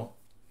scale.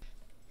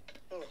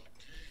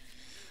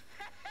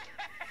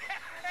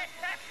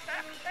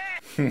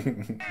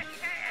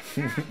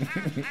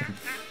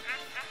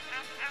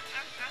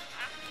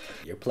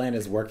 Your plan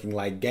is working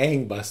like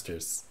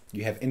gangbusters.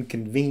 You have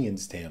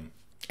inconvenienced him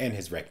and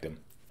his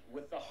rectum.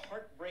 With the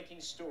heartbreaking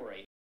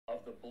story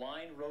of the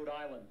blind Rhode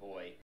Island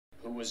boy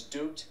who was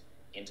duped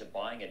into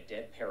buying a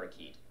dead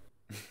parakeet.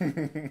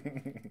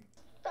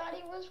 Thought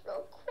he was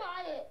real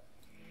quiet.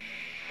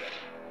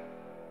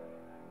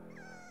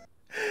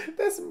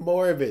 That's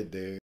morbid,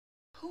 dude.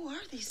 Who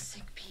are these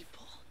sick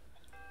people?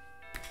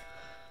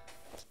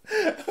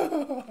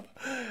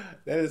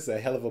 That is a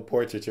hell of a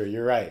portraiture.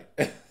 You're right.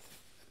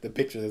 The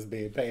picture that's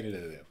being painted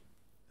of them.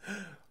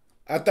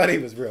 I thought he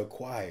was real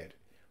quiet.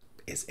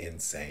 It's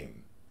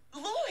insane.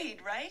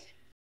 Lloyd, right?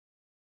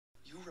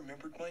 You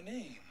remembered my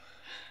name.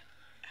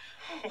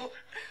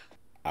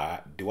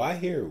 Do I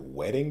hear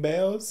wedding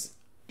bells?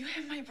 You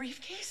have my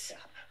briefcase?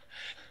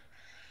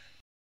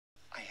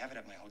 I have it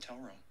at my hotel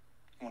room.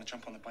 You want to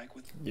jump on the bike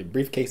with me? Your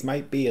briefcase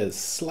might be a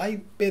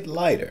slight bit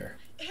lighter.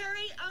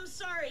 Harry, I'm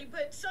sorry,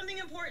 but something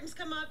important's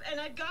come up and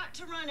I've got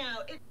to run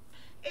out.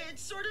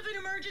 It's sort of an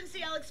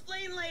emergency. I'll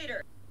explain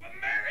later.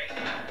 Mary!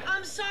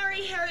 I'm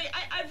sorry, Harry.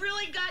 I've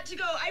really got to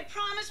go. I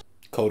promise.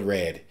 Code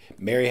red.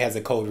 Mary has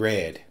a code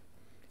red.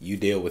 You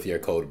deal with your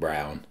code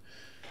brown.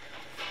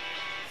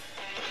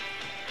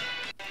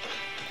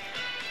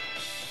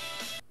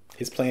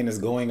 His plane is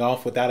going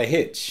off without a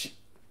hitch.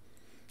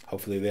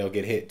 Hopefully they'll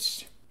get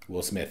hitched.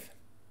 Will Smith.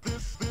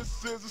 This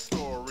is a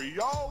story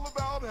all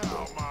about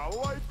how my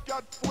life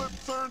got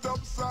flipped, turned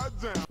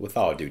upside down. With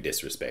all due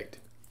disrespect.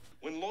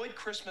 When Lloyd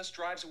Christmas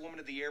drives a woman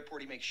to the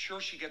airport, he makes sure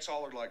she gets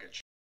all her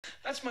luggage.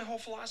 That's my whole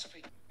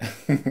philosophy.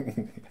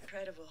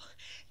 Incredible.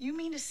 You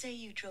mean to say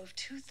you drove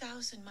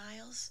 2,000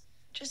 miles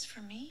just for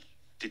me?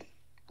 Didn't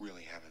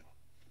really have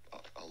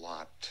a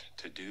lot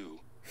to do.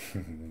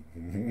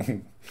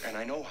 And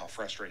I know how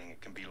frustrating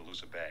it can be to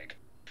lose a bag.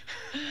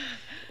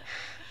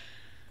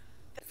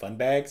 Fun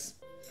bags?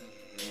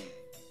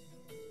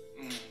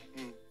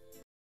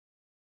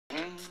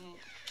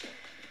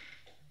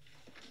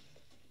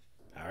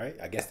 All right,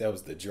 I guess that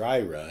was the dry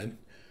run.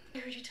 I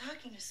heard you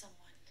talking to someone.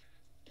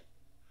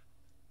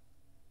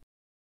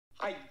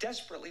 I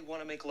desperately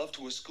want to make love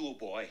to a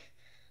schoolboy.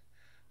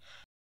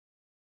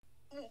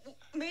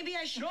 Maybe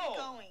I should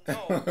No, be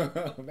going.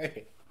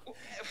 no.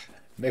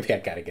 Maybe I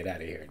gotta get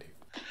out of here,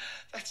 dude.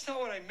 That's not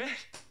what I meant.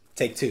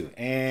 Take two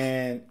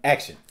and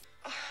action.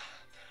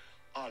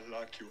 I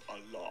like you a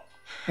lot.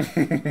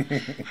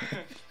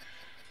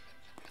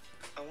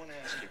 I want to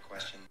ask you a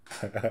question.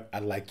 I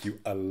like you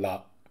a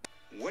lot.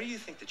 What do you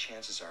think the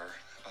chances are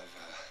of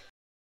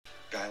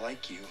a guy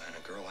like you and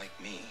a girl like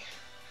me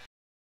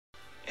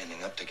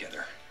ending up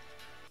together?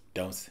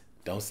 Don't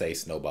say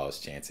Snowball's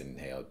chance in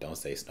hell. Don't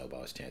say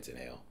Snowball's chance in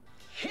hell.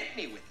 Hit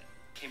me with it.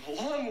 Came a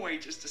long way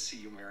just to see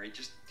you, Mary.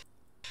 Just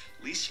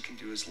least you can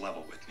do is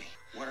level with me.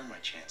 What are my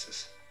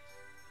chances?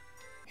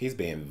 He's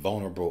being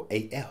vulnerable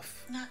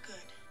AF. Not good.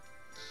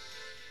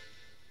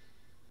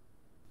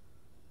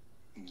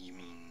 You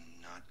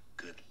mean not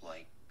good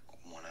like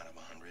 1 out of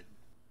 100?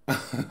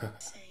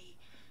 Say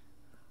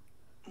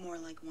more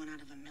like 1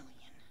 out of 1 million.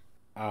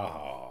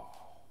 Oh.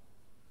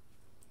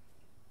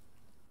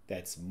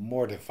 That's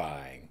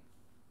mortifying.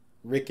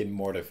 Rick and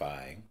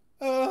mortifying.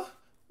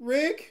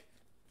 Rick?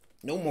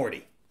 No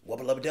Morty.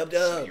 Wubba lubba dub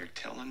dub. So you're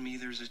telling me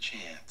there's a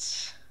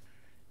chance?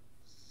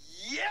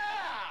 Yeah!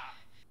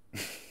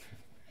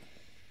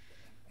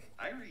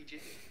 I read you.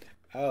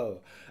 Oh,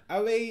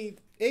 I mean,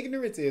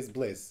 ignorance is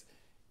bliss.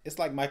 It's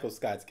like Michael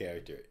Scott's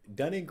character.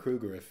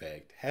 Dunning-Kruger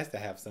effect has to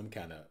have some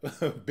kind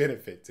of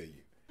benefit to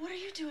you. What are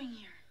you doing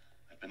here?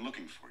 I've been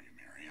looking for you,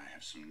 Mary. I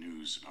have some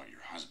news about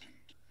your husband.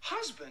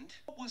 Husband?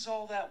 What was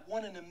all that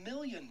 1 in a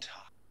million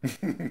talk?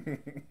 Aren't you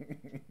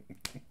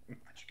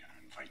gonna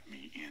invite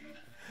me in?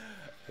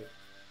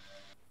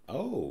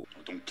 Oh.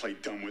 Don't play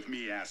dumb with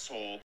me,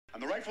 asshole.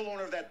 I'm the rightful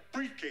owner of that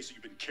briefcase that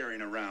you've been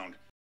carrying around.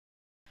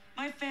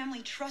 My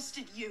family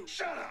trusted you.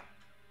 Shut up!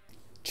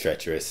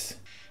 Treacherous.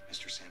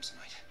 Mr.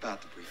 Samsonite,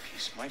 about the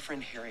briefcase. My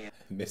friend Harry...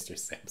 Mr.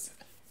 Samson.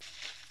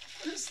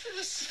 What is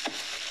this?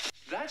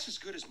 That's as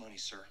good as money,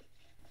 sir.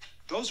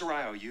 Those are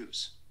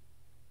IOUs.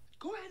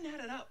 Go ahead and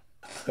add it up.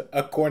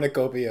 A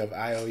cornucopia of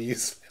IOU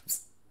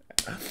slips.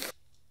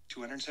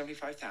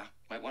 275,000.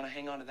 Might want to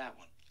hang on to that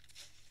one.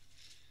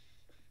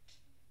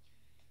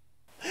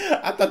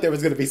 I thought there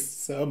was going to be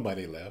some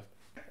money left.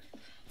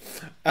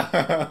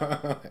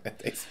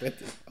 They spent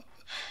it all.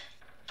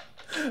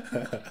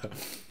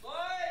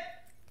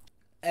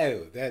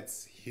 Oh,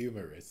 that's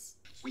humorous.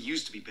 We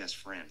used to be best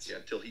friends. Yeah,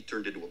 until he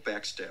turned into a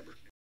backstabber.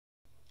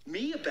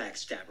 Me, a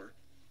backstabber?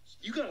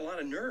 You got a lot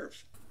of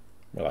nerve.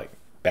 More like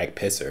back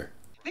pisser.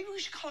 Maybe we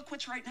should call it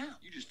quits right now.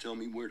 You just tell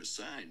me where to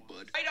sign,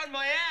 bud. Right on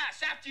my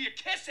ass after you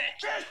kiss it.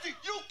 Jesse,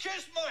 you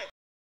kiss mine.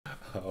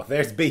 Oh,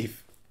 there's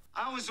beef.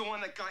 I was the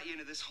one that got you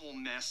into this whole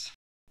mess.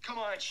 Come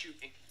on, shoot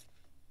me.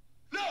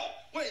 No,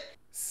 wait.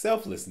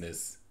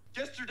 Selflessness.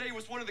 Yesterday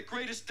was one of the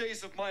greatest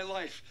days of my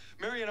life.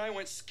 Mary and I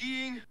went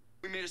skiing.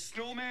 We made a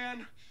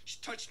snowman. She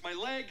touched my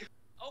leg.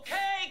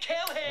 Okay,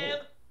 kill him.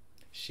 Oh.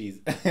 She's...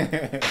 All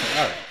right.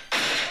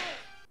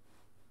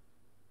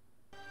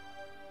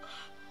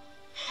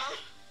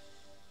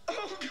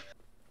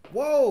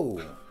 Whoa!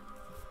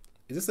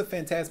 Is this a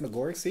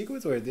phantasmagoric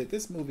sequence, or did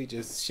this movie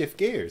just shift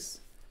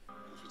gears?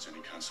 If it's any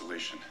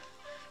consolation,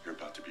 you're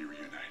about to be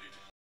reunited.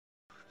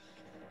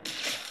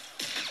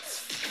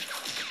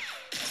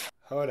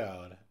 Hold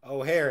on.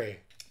 Oh, Harry.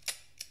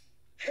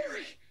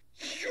 Harry,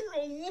 you're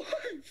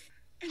alive!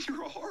 And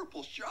you're a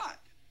horrible shot.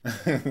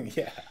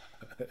 Yeah.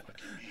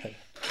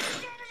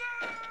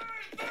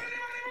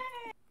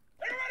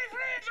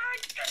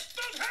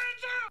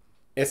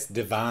 It's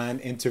divine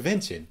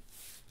intervention.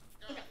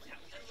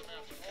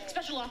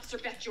 Special Officer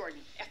Beth Jordan,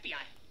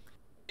 FBI.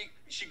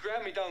 She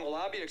grabbed me down the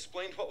lobby,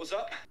 explained what was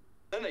up.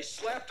 Then they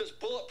slapped this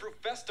bulletproof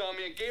vest on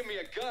me and gave me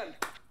a gun.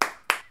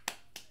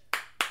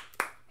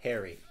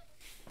 Harry,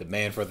 the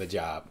man for the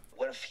job.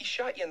 What if he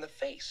shot you in the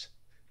face?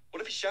 What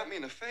if he shot me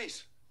in the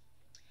face?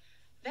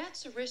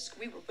 That's a risk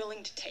we were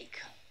willing to take.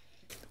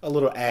 A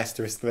little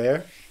asterisk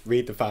there.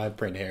 Read the fine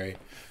print, Harry.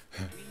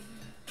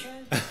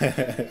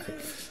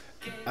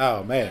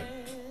 Oh, man.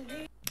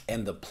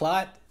 And the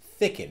plot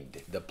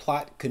thickened. The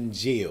plot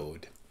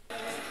congealed.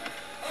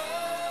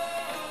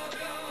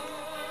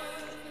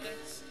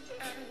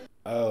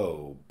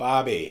 Oh,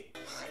 Bobby.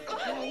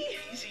 Bobby!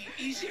 Easy,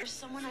 easy. There's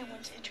someone I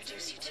want to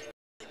introduce you to.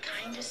 The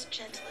kindest,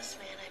 gentlest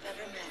man I've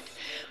ever met.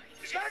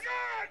 He's got a gun!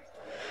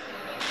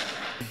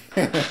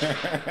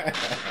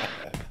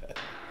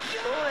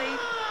 Lloyd!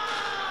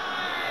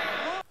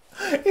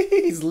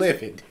 He's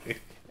livid.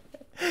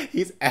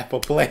 He's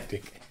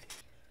apoplectic.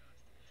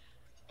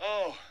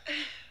 Oh,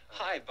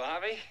 hi,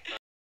 Bobby.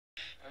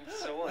 I'm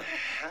so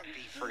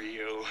happy for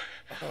you.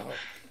 Oh,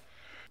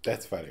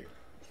 that's funny.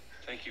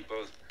 Thank you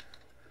both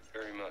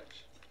very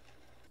much.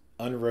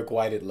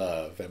 Unrequited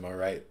love, am I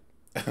right?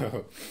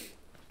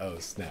 Oh,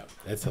 snap.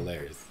 That's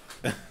hilarious.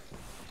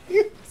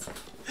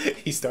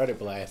 He started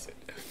blasting.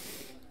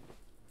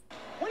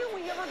 When are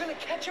we ever gonna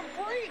catch a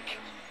break?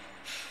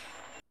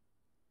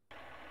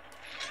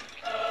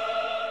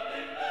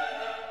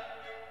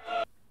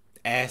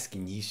 Ask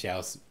and ye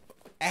shall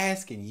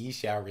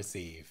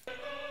receive.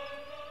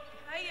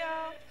 Hi,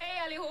 y'all.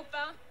 Hey,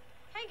 allihopa.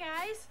 Hey,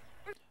 guys.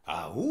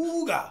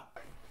 Auga!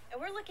 And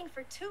we're looking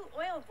for 2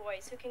 oil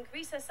boys who can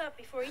grease us up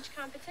before each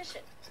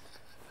competition.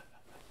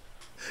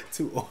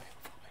 2 oil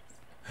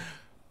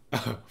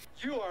boys.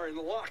 You are in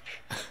luck.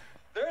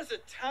 There's a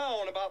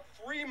town about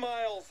 3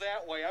 miles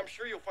that way. I'm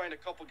sure you'll find a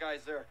couple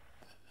guys there.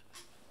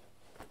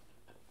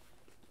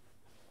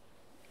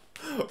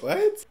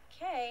 What?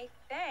 Okay,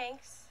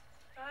 thanks.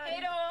 Bye.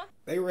 Hey,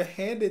 They were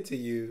handed to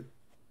you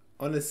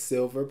on a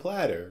silver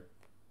platter.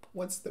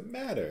 What's the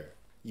matter?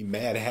 You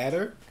Mad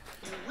Hatter?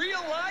 You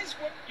realize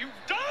what you've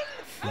done?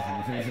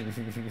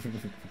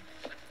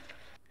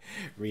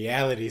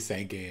 Reality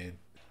sank in.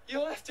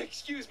 You'll have to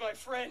excuse my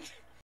friend.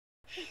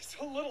 He's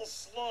a little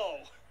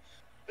slow.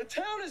 The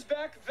town is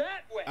back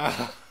that way.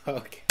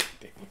 Okay.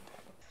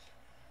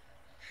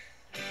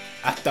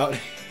 I thought...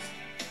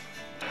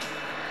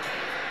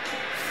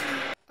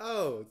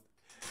 Oh,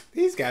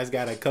 these guys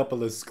got a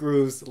couple of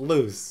screws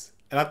loose.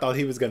 And I thought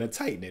he was going to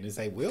tighten it and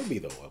say, we'll be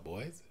the oil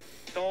boys.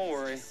 Don't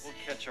worry. We'll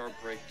catch our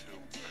break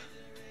too.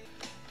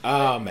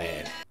 Oh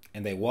man.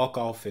 And they walk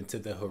off into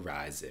the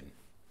horizon.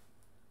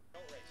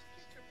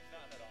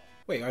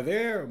 Wait, are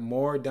there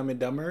more Dumb and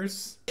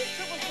Dumbers?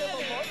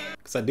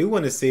 Because I do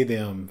want to see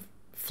them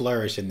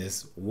flourish in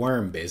this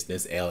worm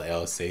business,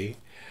 LLC.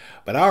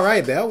 But all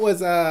right, that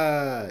was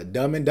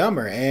Dumb and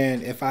Dumber.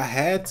 And if I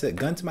had to,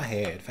 gun to my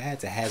head, if I had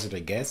to hazard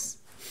a guess,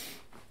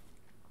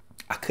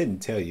 I couldn't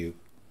tell you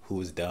who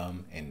is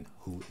dumb and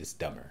who is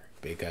dumber.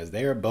 Because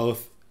they are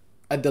both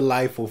a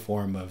delightful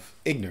form of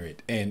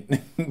ignorant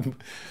and,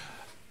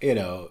 you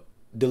know,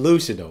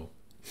 delusional.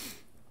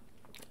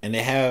 And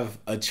they have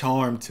a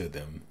charm to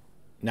them.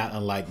 Not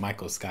unlike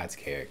Michael Scott's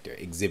character,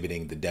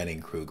 exhibiting the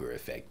Dunning-Kruger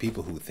effect.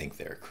 People who think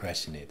they're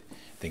crushing it,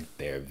 think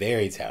they're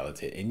very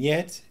talented, and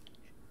yet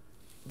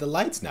the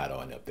light's not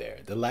on up there.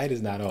 The light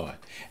is not on.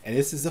 And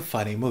this is a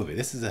funny movie.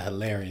 This is a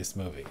hilarious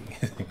movie.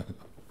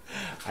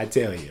 I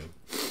tell you.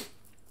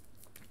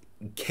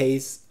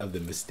 Case of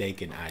the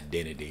mistaken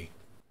identity.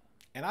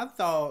 And I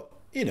thought,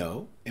 you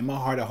know, in my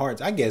heart of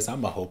hearts, I guess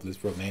I'm a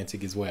hopeless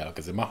romantic as well.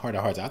 Because in my heart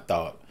of hearts, I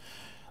thought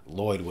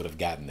Lloyd would have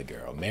gotten the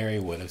girl. Mary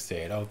would have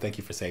said, oh, thank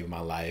you for saving my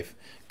life.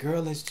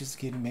 Girl, let's just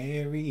get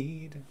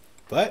married.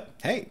 But,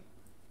 hey.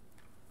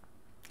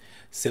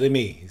 Silly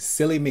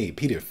me.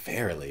 Peter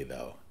Farrelly,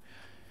 though.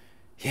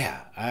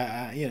 Yeah, I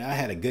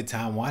had a good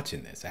time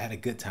watching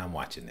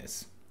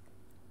this.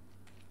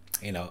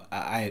 You know,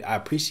 I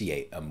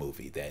appreciate a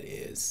movie that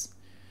is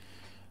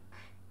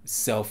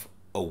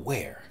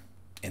self-aware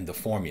in the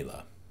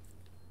formula.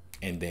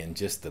 And then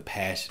just the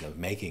passion of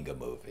making a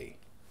movie.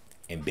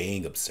 And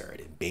being absurd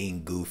and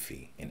being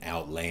goofy and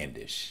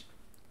outlandish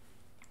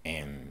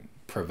and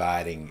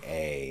providing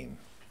an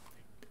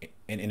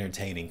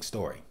entertaining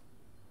story.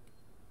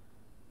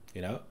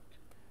 You know,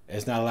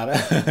 there's not a lot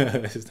of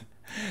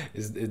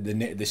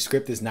the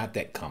script is not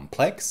that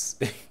complex,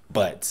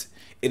 but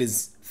it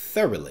is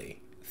thoroughly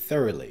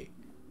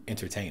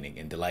entertaining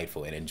and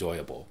delightful and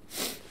enjoyable.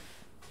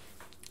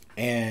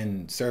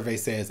 And Survey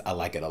says I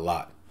like it a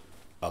lot.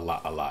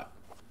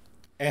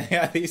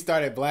 And he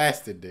started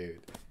blasting,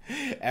 dude.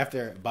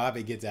 After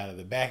Bobby gets out of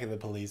the back of the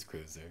police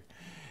cruiser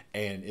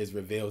and is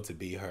revealed to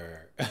be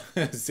her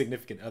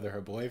significant other,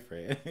 her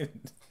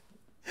boyfriend.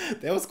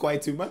 That was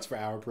quite too much for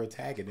our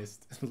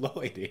protagonist,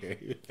 Lloyd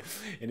here.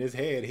 In his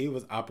head, he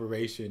was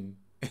Operation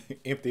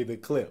Empty the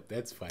Clip.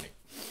 That's funny.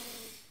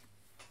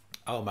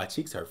 Oh, my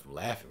cheeks hurt from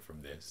laughing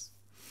from this.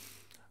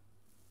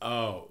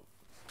 Oh,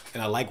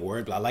 and I like the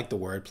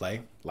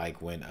wordplay.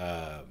 Like when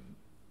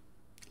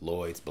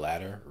Lloyd's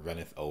bladder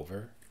runneth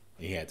over.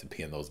 He had to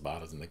pee in those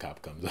bottles and the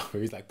cop comes over.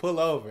 He's like, pull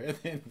over. And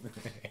then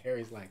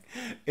Harry's like,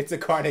 it's a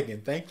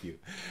cardigan, thank you.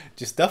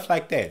 Just stuff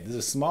like that.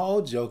 There's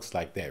small jokes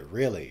like that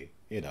really,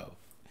 you know,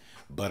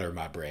 butter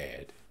my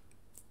bread.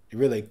 It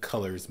really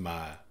colors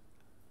my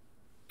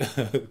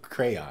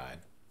crayon.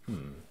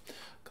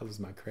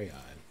 Colors my crayon.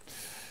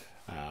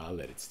 I'll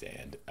let it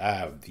stand.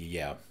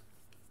 Yeah.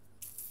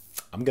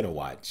 I'm going to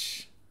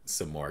watch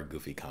some more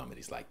goofy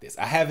comedies like this.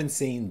 I haven't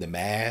seen The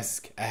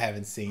Mask. I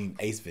haven't seen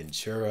Ace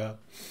Ventura.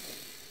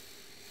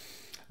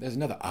 There's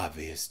another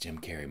obvious Jim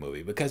Carrey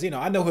movie because, you know,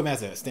 I know him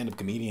as a stand-up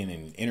comedian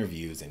in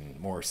interviews and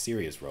more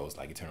serious roles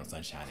like Eternal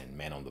Sunshine and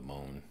Man on the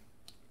Moon,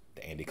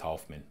 the Andy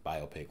Kaufman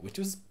biopic, which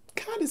was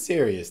kind of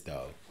serious,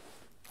 though.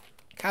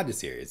 Kind of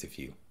serious if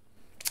you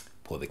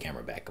pull the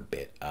camera back a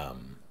bit. I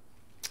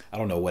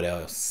don't know what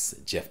else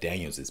Jeff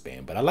Daniels has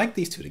been, but I like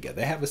these two together.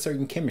 They have a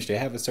certain chemistry. They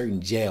have a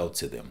certain gel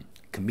to them,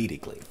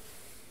 comedically.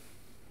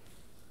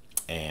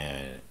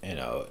 And, you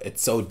know,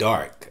 it's so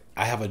dark.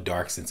 I have a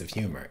dark sense of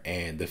humor.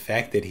 And the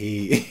fact that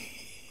he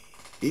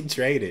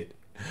traded.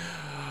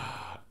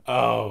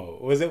 Oh,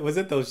 was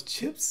it those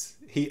chips?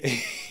 He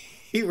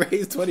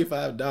raised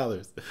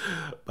 $25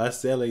 by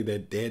selling the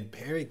dead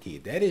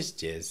parakeet. That is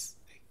just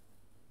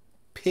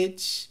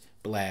pitch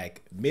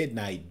black,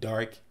 midnight,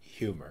 dark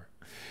humor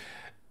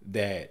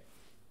that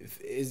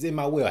is in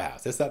my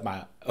wheelhouse. That's up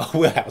my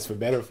wheelhouse, for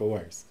better or for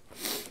worse.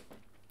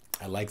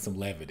 I like some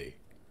levity.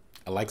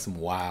 I like some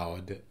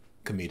wild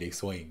comedic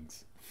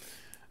swings,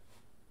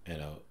 you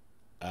know.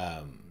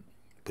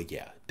 But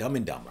yeah, Dumb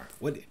and Dumber.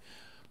 What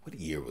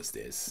year was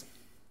this?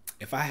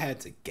 If I had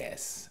to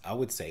guess, I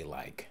would say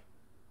like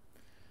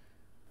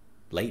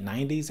late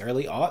 90s,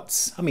 early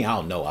aughts. I mean, I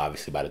don't know,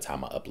 obviously, by the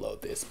time I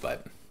upload this,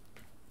 but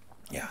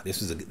yeah,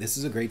 this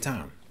is a great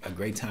time. A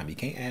great time. You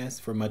can't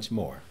ask for much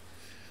more.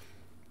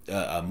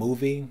 A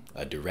movie,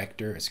 a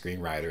director, a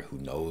screenwriter who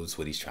knows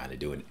what he's trying to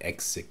do and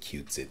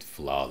executes it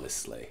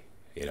flawlessly.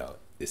 You know,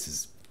 this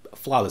is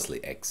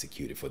flawlessly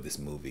executed for this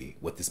movie,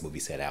 what this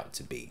movie set out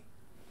to be.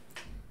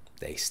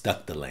 They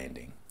stuck the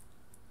landing,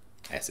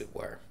 as it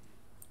were,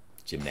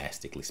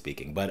 gymnastically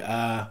speaking. But,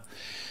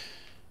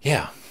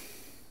 yeah.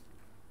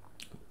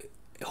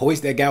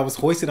 That guy was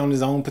hoisted on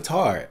his own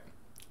petard.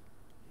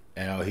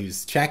 You know, he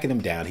was tracking him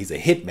down. He's a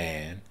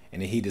hitman.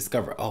 And then he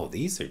discovered, oh,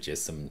 these are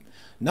just some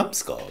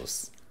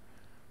numbskulls.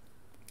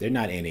 They're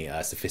not any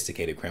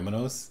sophisticated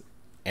criminals.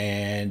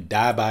 And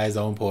die by his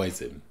own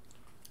poison.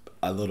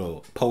 A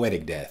little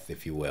poetic death,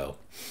 if you will.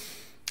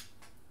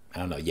 I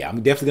don't know. Yeah,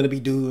 I'm definitely going to be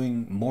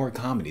doing more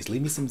comedies.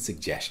 Leave me some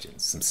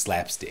suggestions, some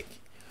slapstick,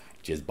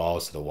 just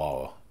balls to the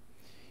wall,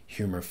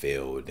 humor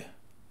filled,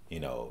 you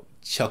know,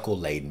 chuckle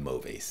laden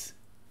movies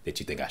that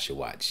you think I should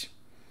watch.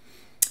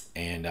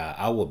 And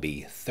I will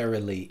be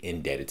thoroughly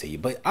indebted to you.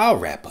 But I'll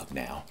wrap up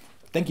now.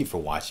 Thank you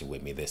for watching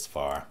with me this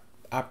far.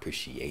 I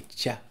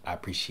appreciate ya. I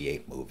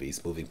appreciate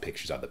movies. Moving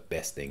pictures are the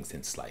best things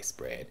since sliced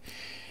bread.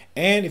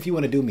 And if you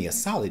want to do me a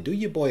solid, do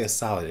your boy a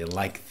solid and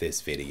like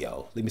this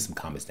video. Leave me some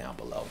comments down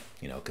below,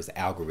 you know, because the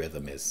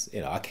algorithm is,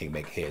 you know, I can't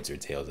make heads or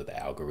tails of the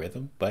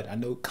algorithm, but I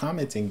know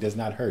commenting does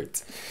not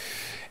hurt.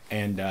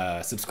 And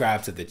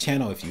subscribe to the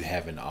channel if you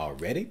haven't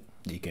already.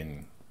 You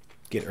can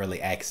get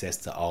early access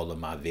to all of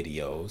my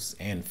videos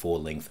and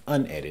full length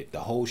unedited,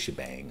 the whole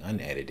shebang,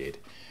 unedited,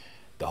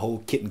 the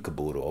whole kit and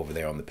caboodle over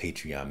there on the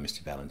Patreon. Mr.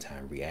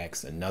 Valentine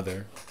Reacts.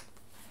 Another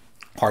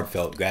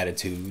heartfelt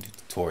gratitude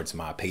towards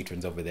my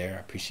patrons over there. I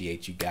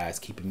appreciate you guys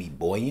keeping me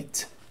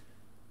buoyant.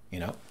 You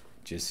know,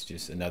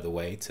 just another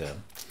way to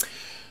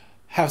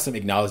have some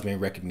acknowledgement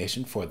and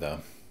recognition for the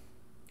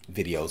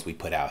videos we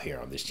put out here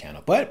on this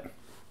channel. But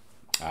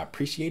I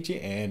appreciate you,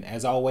 and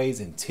as always,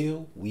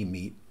 until we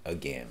meet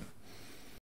again.